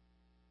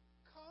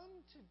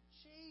 Come to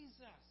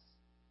Jesus.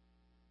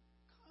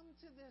 Come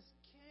to this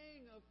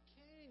King of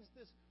Kings,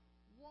 this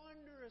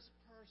wondrous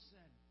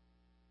person.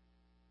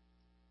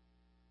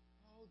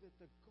 Oh, that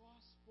the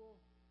gospel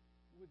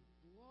would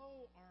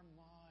blow our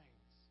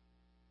minds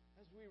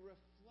as we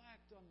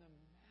reflect on the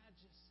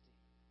majesty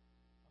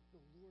of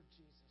the Lord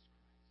Jesus Christ.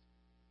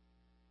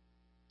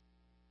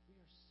 We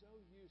are so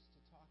used to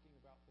talking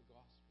about the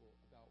gospel,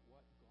 about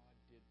what God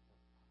did for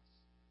us,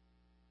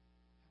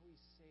 how he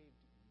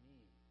saved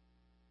me.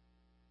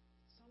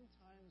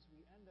 Sometimes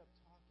we end up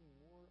talking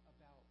more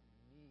about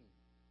me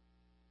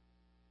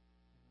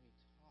than we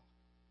talk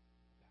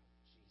about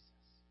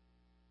Jesus.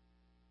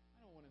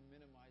 I don't want to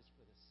minimize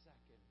for the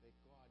second that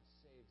God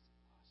saves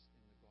us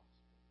in the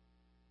gospel.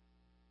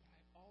 But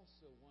I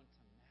also want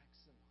to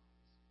maximize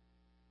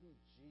who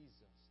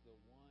Jesus, the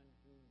one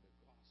whom the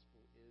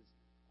gospel is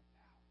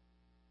about.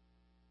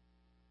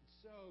 And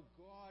so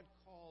God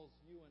calls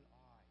you and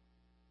I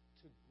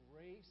to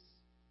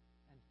grace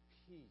and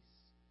peace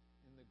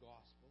in the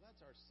gospel.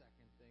 That's our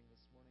second thing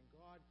this morning.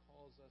 God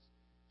calls us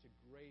to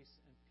grace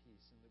and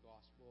peace in the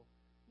gospel.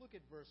 Look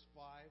at verse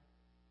 5.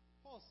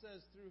 Paul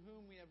says, through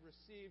whom we have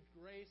received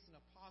grace and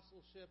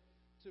apostleship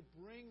to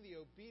bring the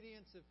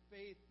obedience of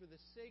faith for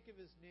the sake of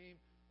his name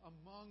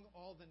among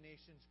all the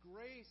nations.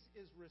 Grace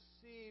is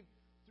received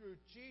through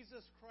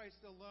Jesus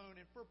Christ alone.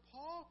 And for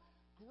Paul,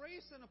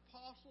 grace and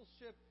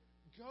apostleship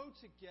go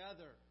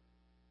together.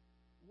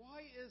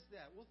 Why is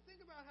that? Well, think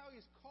about how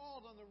he's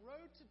called on the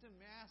road to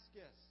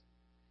Damascus.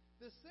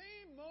 The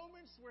same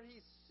moments where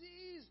he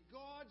sees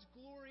God's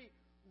glory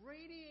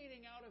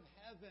radiating out of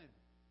heaven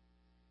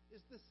is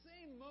the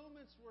same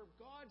moments where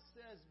God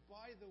says,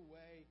 by the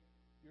way,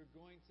 you're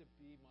going to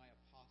be my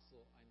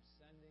apostle. I'm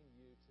sending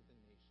you to the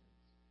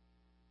nations.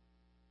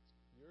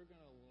 You're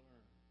going to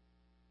learn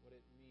what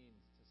it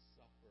means to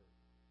suffer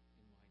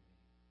in my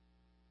name.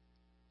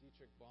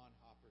 Dietrich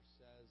Bonhoeffer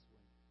says,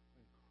 when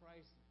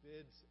Christ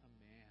bids a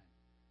man,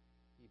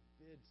 he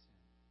bids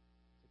him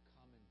to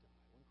come and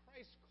die. When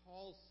Christ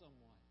calls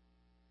someone,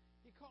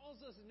 he calls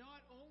us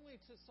not only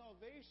to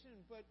salvation,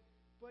 but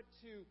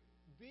to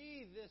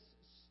be this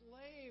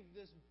slave,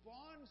 this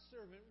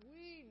bondservant.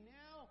 We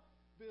now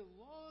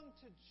belong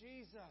to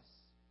Jesus.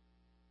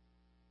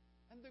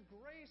 And the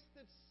grace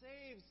that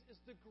saves is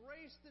the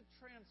grace that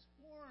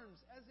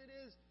transforms, as it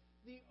is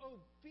the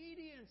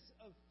obedience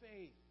of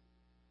faith.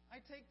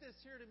 I take this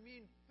here to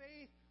mean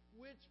faith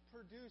which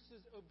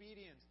produces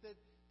obedience. That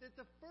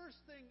the first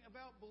thing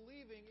about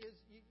believing is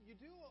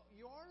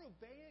you are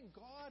obeying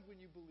God when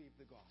you believe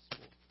the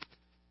gospel.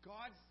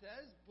 God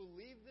says,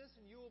 believe this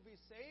and you will be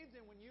saved.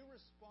 And when you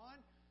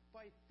respond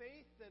by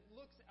faith that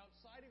looks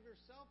outside of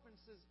yourself and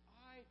says,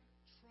 I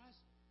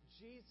trust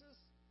Jesus,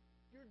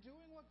 you're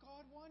doing what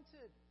God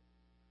wanted.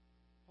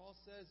 Paul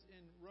says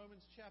in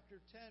Romans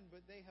chapter 10,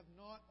 but they have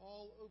not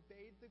all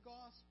obeyed the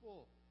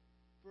gospel.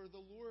 For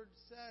the Lord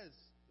says,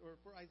 or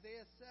for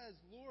Isaiah says,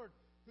 Lord,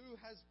 who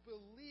has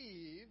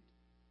believed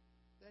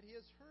that he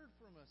has heard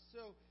from us.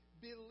 So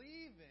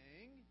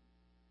believing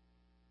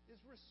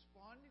is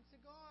responding to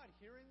God,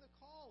 hearing the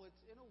call.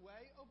 It's in a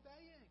way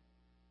obeying.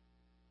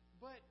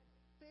 But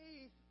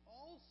faith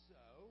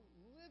also,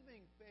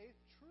 living faith,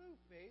 true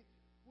faith,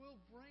 will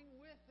bring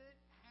with it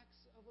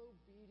acts of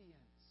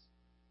obedience.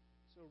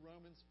 So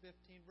Romans 15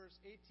 verse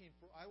 18,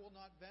 for I will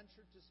not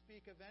venture to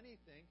speak of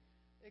anything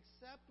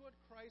except what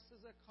Christ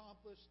has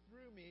accomplished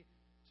through me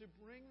to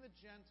bring the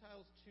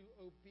Gentiles to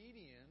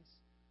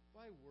obedience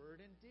by word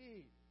and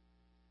deed.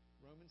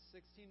 Romans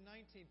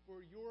 16:19,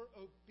 for your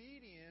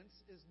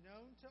obedience is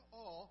known to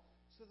all,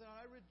 so that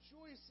I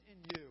rejoice in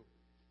you.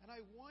 And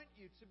I want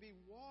you to be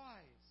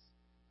wise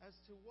as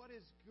to what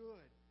is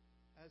good,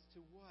 as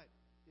to what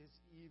is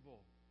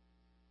evil.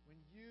 When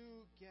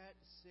you get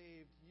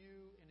saved,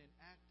 you, in an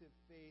act of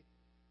faith,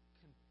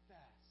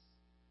 confess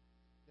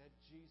that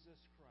Jesus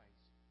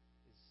Christ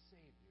is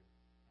Savior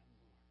and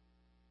Lord.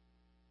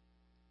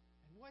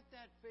 And what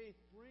that faith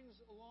brings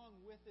along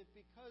with it,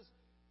 because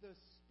the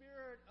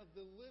Spirit of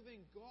the living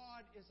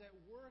God is at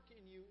work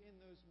in you in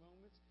those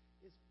moments,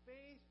 is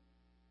faith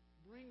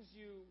brings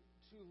you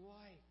to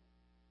life.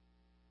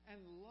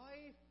 And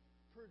life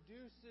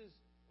produces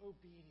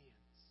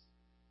obedience.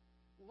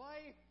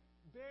 Life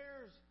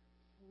bears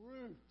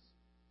fruit.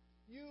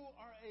 You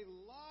are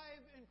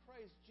alive in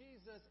Christ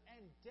Jesus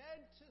and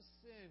dead to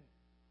sin,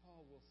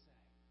 Paul will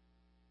say.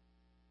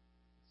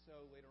 So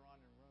later on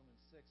in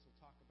Romans 6, we'll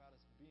talk about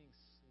us being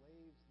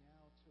slaves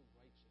now to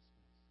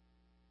righteousness.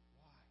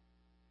 Why?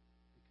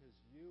 Because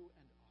you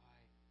and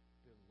I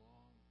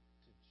belong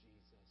to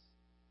Jesus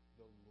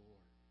the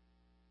Lord.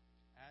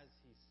 As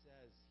he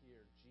says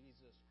here,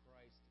 Jesus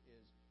Christ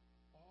is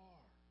our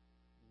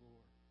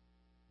Lord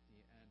at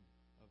the end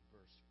of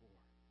verse 4.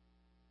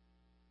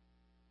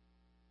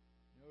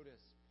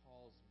 Notice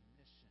Paul's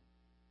mission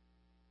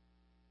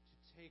to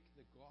take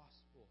the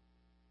gospel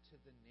to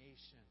the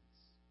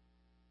nations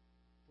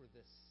for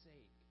the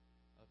sake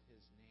of his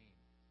name.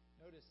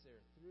 Notice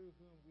there, through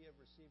whom we have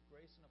received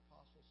grace and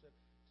apostleship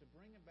to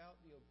bring about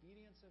the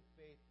obedience of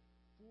faith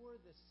for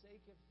the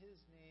sake of his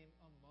name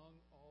among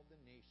all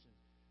the nations.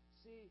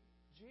 See,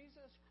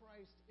 Jesus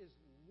Christ is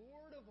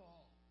Lord of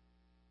all.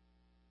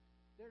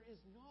 There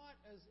is not,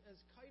 as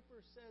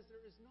Kuyper says,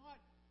 there is not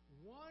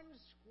one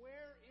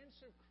square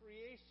inch of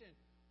creation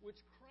which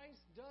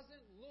Christ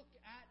doesn't look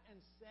at and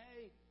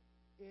say,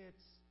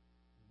 it's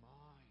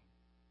mine.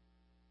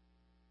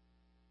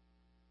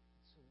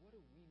 So what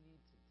do we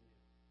need to do?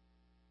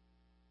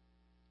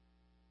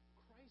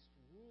 Christ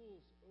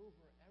rules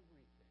over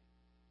everything.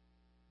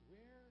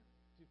 Where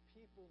do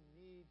people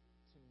need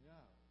to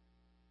know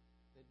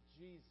that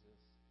Jesus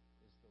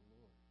is the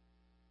Lord?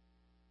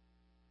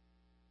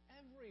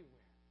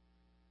 Everywhere.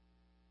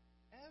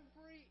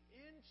 Every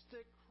inch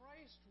that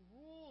Christ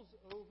rules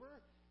over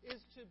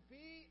is to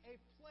be a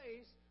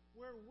place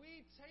where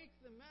we take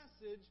the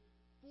message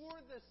for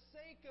the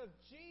sake of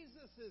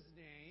Jesus'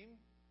 name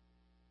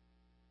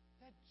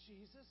that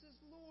Jesus is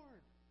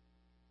Lord.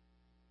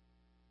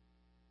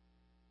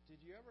 Did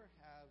you ever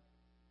have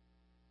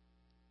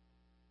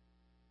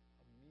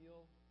a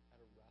meal at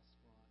a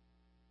restaurant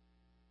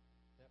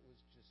that was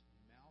just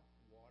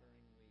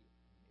mouth-wateringly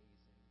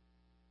amazing?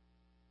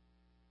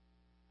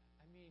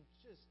 I mean,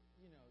 just,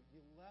 you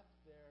left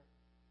there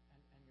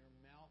and your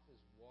mouth is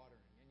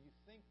watering. And you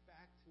think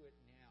back to it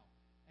now,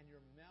 and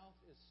your mouth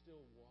is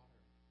still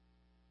watering.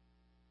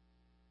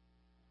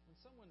 When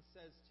someone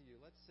says to you,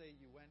 let's say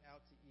you went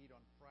out to eat on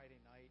Friday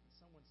night, and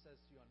someone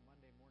says to you on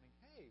Monday morning,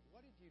 hey,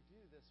 what did you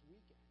do this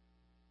weekend?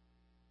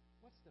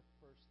 What's the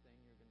first thing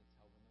you're going to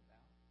tell them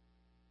about?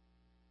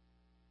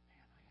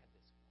 Man, I had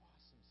this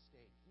awesome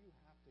steak. You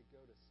have to go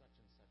to such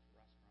and such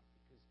restaurant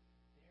because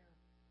their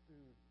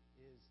food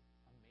is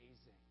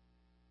amazing.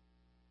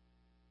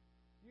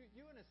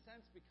 You in a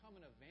sense, become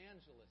an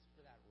evangelist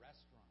for that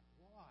restaurant.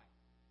 Why?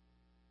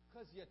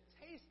 Because you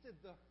tasted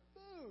the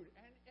food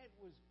and it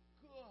was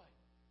good.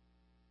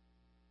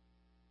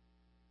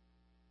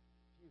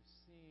 You've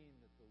seen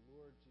that the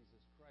Lord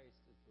Jesus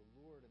Christ is the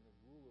Lord and the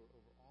ruler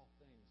over all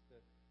things, the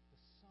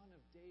Son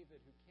of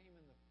David who came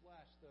in the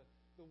flesh,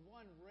 the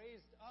one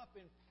raised up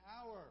in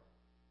power.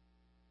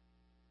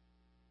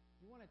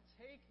 You want to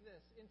take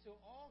this into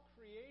all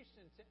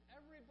creation, to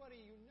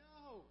everybody you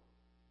know.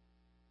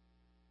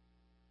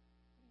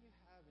 What do you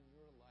have in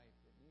your life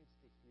that needs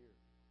to hear,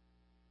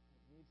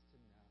 that needs to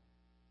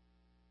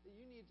that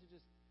you need to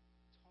just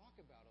talk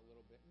about a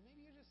little bit. And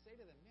maybe you just say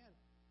to them, man,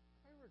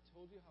 have I ever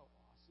told you how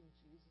awesome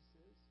Jesus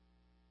is?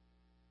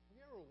 Have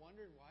you ever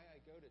wondered why I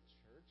go to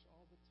church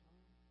all the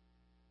time?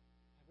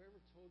 Have I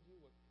ever told you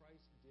what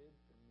Christ did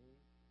for me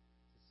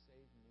to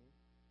save me?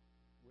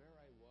 Where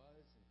I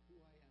was and who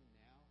I am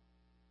now,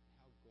 and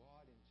how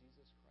God in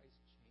Jesus Christ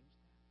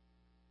changed that?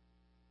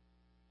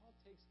 Paul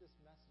takes this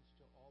message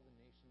to all the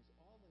nations.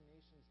 All the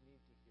nations need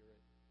to hear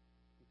it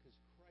because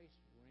Christ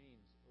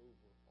reigns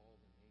over all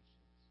the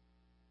nations,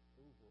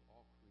 over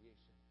all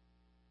creation.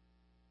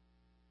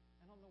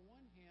 And on the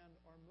one hand,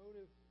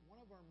 one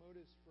of our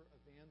motives for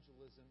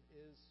evangelism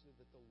is so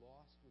that the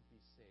lost would be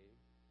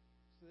saved,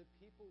 so that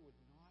people would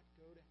not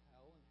go to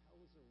hell, and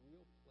hell is a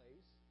real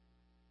place.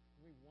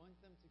 We want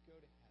them to go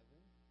to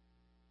heaven.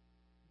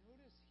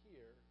 Notice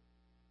here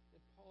that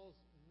Paul's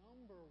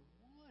number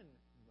one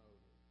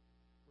motive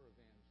for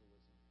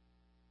evangelism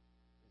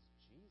is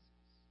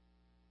Jesus.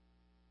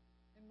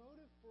 And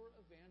motive for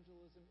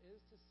evangelism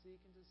is to seek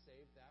and to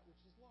save that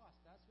which is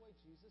lost. That's why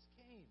Jesus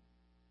came.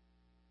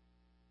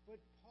 But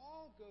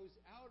Paul goes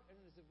out and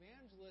is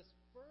evangelist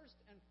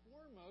first and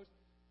foremost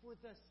for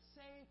the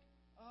sake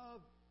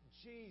of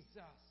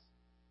Jesus.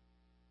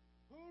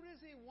 Who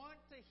does he want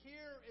to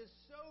hear is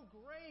so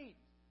great?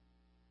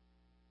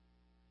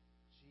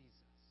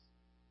 Jesus.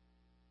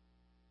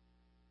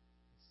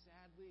 And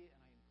sadly,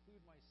 and I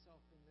include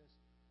myself in this,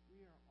 we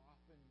are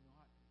often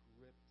not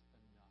gripped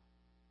enough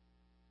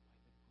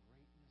by the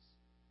greatness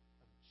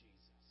of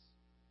Jesus.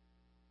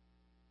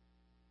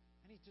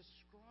 And he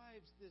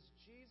describes this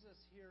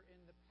Jesus here in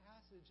the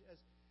passage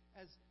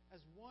as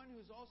one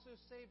who's also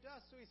saved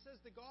us. So he says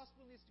the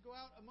gospel needs to go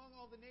out among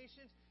all the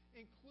nations,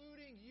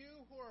 including you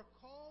who are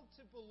called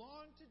to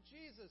belong to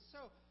Jesus.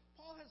 So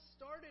Paul has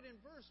started in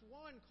verse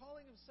 1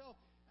 calling himself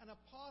an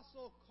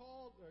apostle,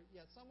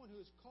 someone who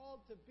is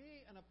called to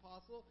be an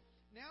apostle.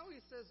 Now he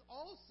says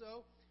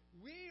also,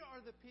 we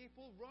are the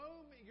people,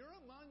 Rome, you're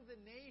among the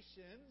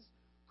nations,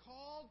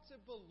 called to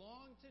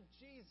belong to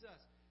Jesus.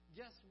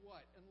 Guess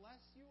what?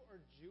 Unless you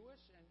are Jewish,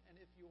 and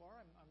if you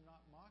are, I'm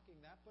not mocking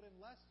that, but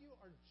unless you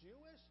are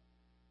Jewish,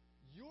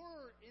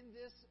 you're in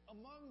this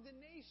among the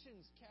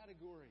nations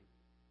category.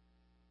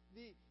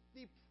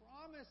 The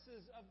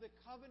promises of the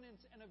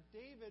covenants and of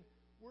David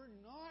were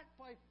not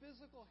by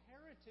physical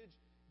heritage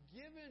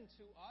given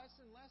to us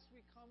unless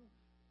we come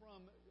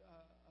from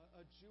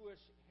a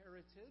Jewish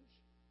heritage.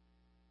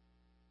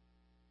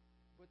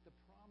 But the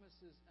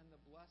promises and the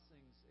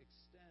blessings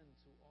extend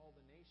to all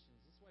the nations.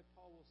 That's why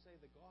Paul will say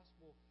the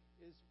gospel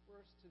is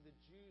first to the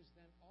Jews,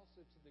 then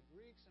also to the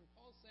Greeks. And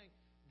Paul's saying,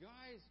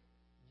 guys,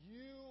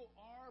 you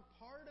are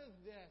part of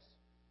this.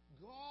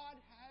 God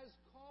has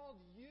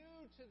called you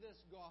to this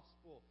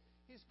gospel.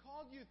 He's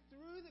called you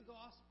through the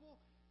gospel,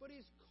 but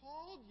He's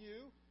called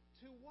you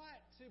to what?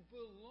 To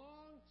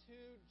belong to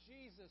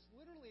Jesus.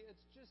 Literally,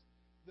 it's just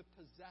the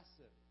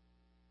possessive.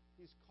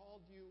 He's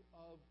called you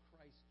of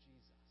Christ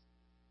Jesus.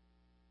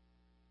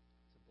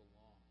 To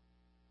belong.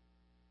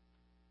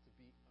 To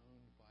be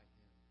owned by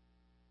Him.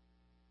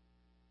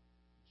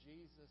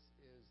 Jesus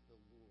is the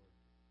Lord.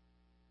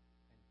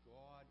 And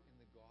God in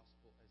the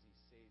gospel, as He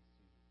saves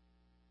you,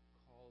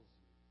 calls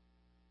you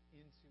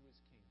into His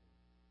kingdom.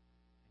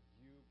 And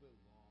you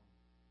belong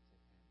to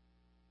Him.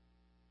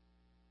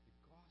 The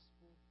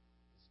gospel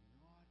is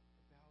not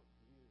about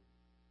you.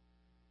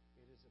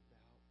 It is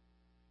about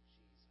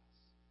Jesus.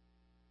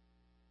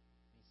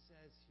 And He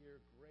says here,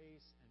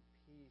 grace and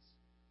peace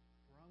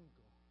from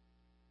God,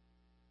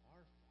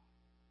 our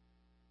Father,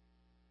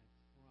 and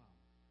from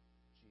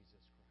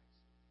Jesus Christ.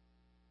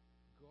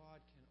 God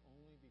can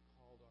only be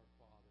called our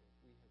Father if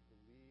we have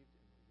believed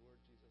in the Lord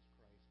Jesus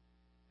Christ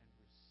and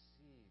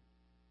received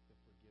the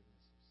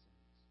forgiveness of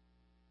sins.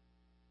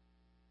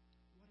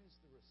 What is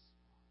the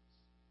response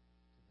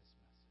to this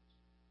message?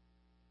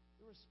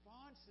 The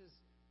response is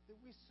that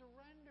we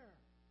surrender.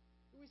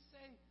 That we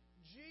say,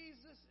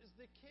 Jesus is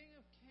the King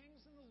of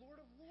Kings and the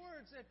Lord of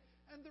Lords.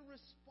 And the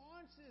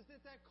response is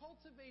that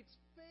cultivates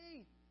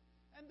faith.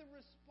 And the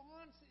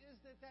response is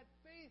that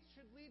faith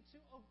should lead to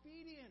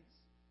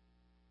obedience.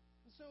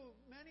 And so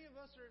many of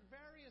us are at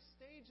various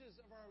stages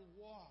of our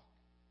walk.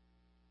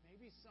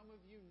 Maybe some of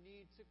you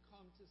need to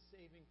come to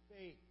saving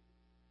faith.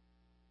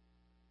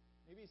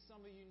 Maybe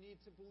some of you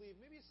need to believe.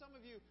 Maybe some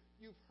of you,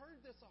 you've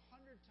heard this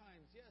 100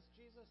 times. Yes,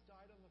 Jesus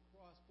died on the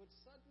cross. But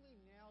suddenly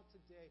now,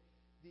 today,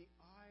 the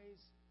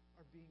eyes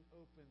are being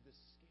opened. The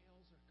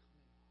scales are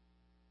coming off.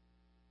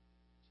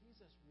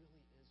 Jesus really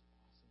is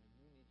awesome, and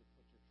you need to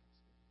put your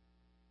trust in Him.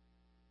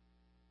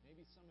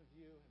 Maybe some of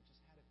you have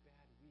just had a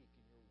bad week,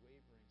 and you're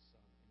wavering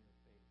some in your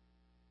faith.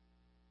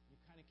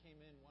 You kind of came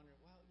in wondering,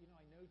 well,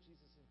 I know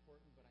Jesus is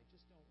important, but I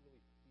just don't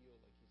really feel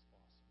like He's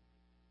awesome right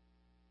now.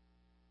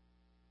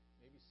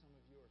 Maybe some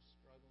of you are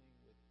struggling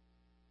with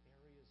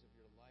areas of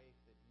your life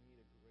that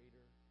need a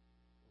greater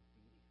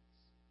obedience.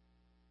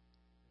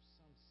 There's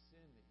some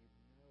sin that you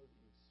know that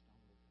you've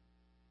stumbled in.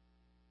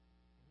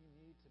 And you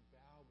need to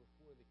bow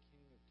before the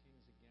King of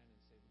Kings again and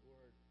say,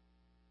 Lord,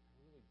 I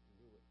really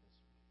blew it this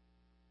week.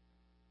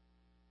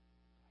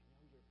 But I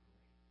know You're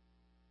great.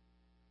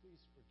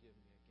 please forgive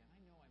me again.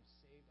 I know I'm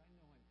saved. I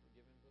know I'm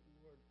forgiven. But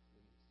Lord,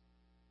 please,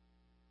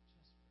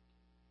 just forgive me.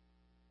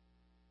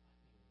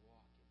 Let me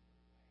walk in your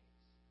ways.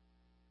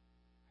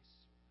 I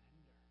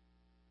surrender.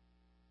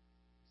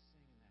 We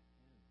sing in that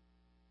hymn,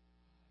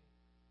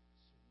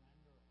 I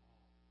surrender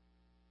all.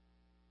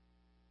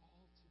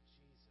 All to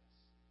Jesus.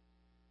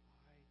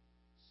 I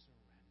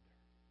surrender.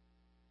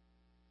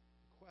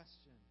 The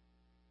question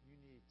you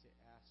need to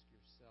ask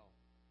yourself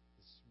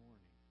this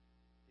morning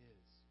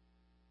is,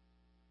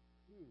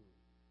 who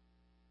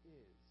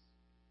is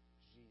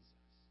Jesus?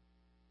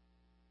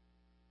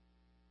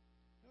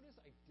 Notice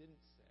I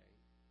didn't say,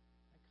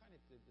 I kind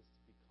of did this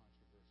to be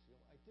controversial,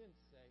 I didn't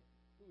say,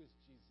 who is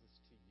Jesus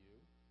to you?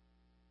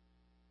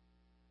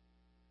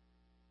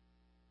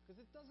 Because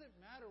it doesn't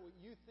matter what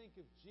you think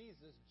of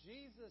Jesus.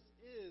 Jesus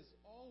is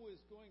always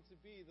going to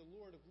be the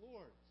Lord of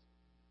Lords.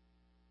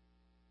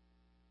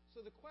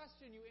 So the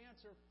question you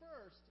answer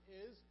first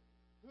is,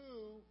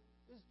 who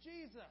is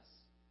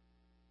Jesus?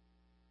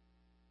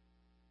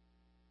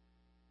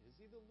 Is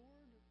he the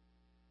Lord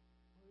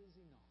or is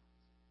he not?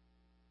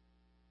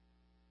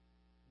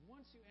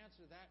 Once you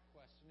answer that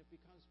question, it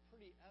becomes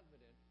pretty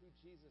evident who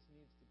Jesus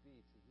needs to be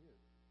to you.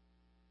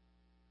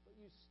 But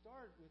you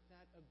start with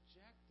that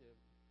objective,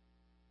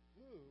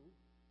 who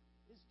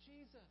is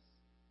Jesus?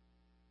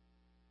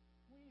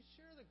 When you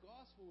share the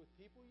gospel with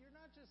people, you're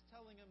not just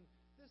telling them,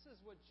 this is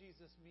what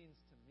Jesus means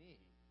to me.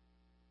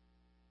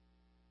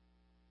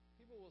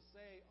 People will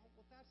say, oh,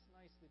 well, that's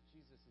nice that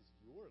Jesus is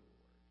your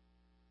Lord.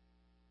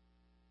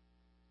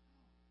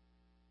 No.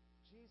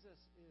 Jesus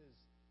is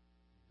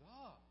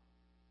the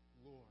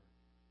Lord.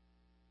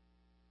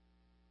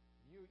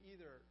 You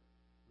either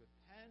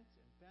repent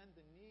and bend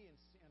the knee and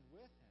stand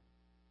with him,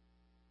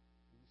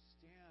 or you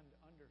stand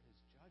under his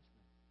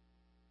judgment.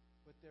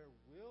 But there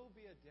will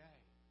be a day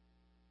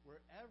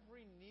where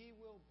every knee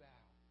will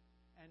bow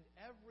and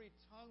every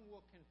tongue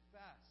will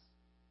confess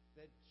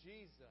that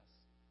Jesus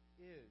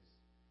is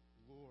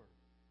Lord.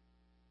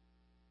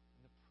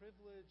 And the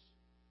privilege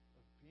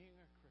of being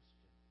a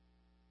Christian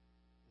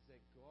is that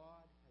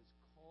God has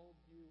called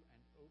you and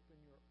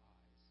opened your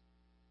eyes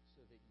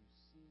so that you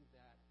see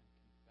that and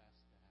confess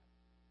that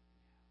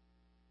now.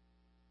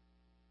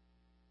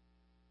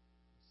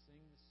 We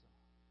sing the song.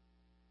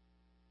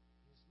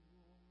 He is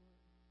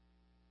Lord.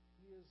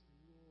 He is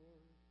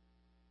Lord.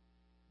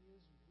 He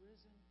is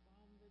risen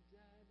from the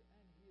dead,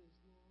 and he is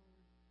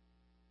Lord.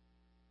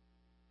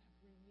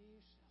 Every knee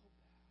shall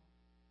bow.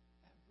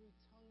 Every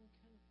tongue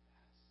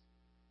confess that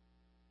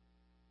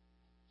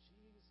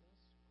Jesus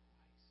Christ is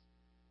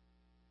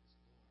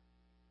Lord.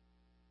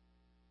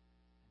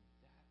 And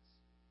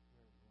that's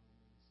where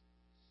Romans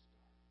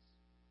starts.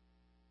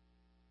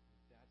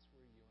 And that's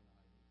where you and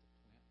I need to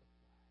plant the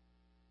flag.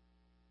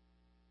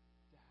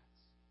 That's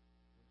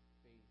where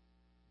Faith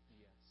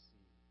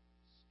BFC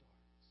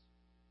starts.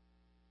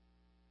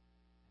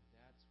 And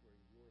that's where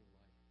your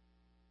life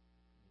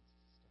needs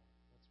to start. Let's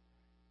pray.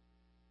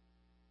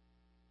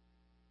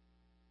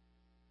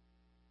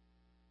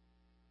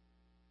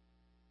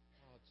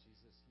 Oh,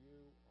 Jesus,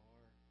 you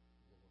are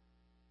Lord.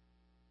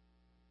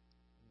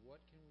 And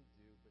what can we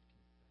do but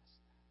confess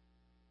that?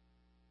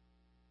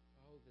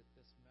 Oh, that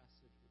this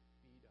message would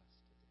feed us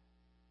today.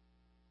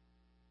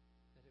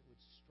 That it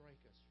would strike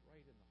us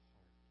right in the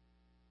heart.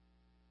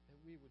 That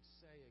we would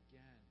say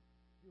again,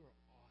 you are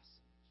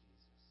awesome,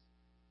 Jesus.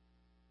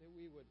 That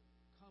we would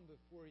come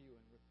before you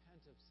and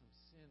repent of some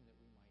sin that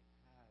we might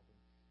have, and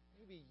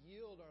maybe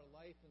yield our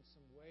life in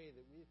some way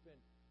that we've been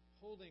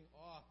holding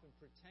off and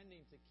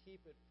pretending to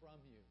keep it from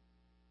you.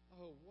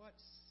 Oh, what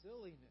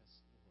silliness,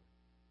 Lord.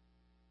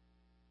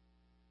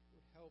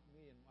 Lord, help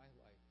me in my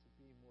life to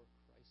be more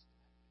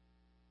Christ-like,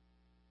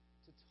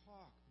 to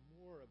talk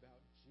more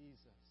about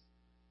Jesus,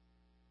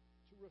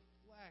 to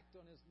reflect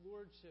on his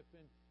lordship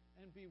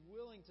and be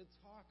willing to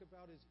talk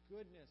about his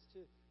goodness,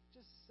 to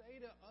just say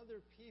to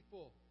other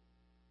people,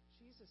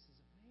 Jesus is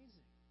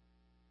amazing.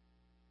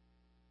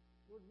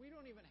 Lord, we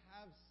don't even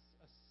have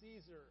a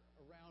Caesar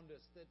around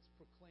us that's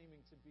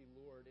proclaiming to be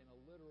Lord in a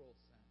literal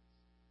sense.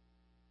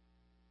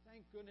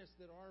 Thank goodness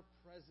that our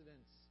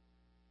presidents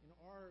in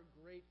our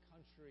great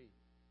country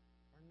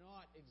are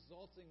not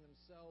exalting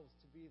themselves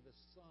to be the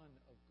Son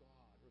of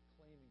God or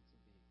claiming to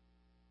be.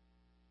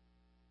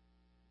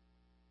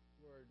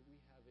 Lord, we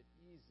have it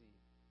easy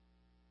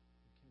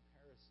in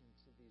comparison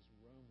to these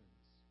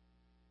Romans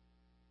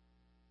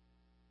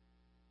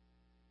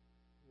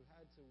who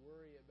had to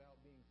worry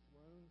about being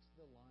thrown to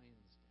the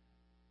lion's den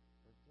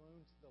or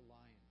thrown to the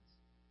lions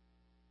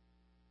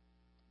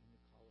in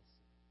the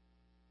Colosseum.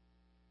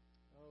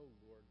 Oh,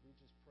 Lord, we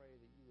just pray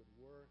that you would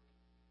work,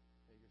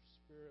 that your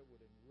Spirit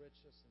would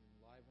enrich us and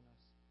enliven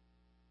us.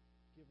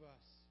 Give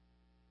us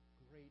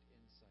great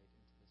insight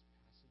into this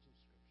passage of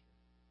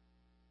Scripture.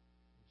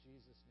 In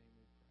Jesus' name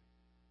we pray.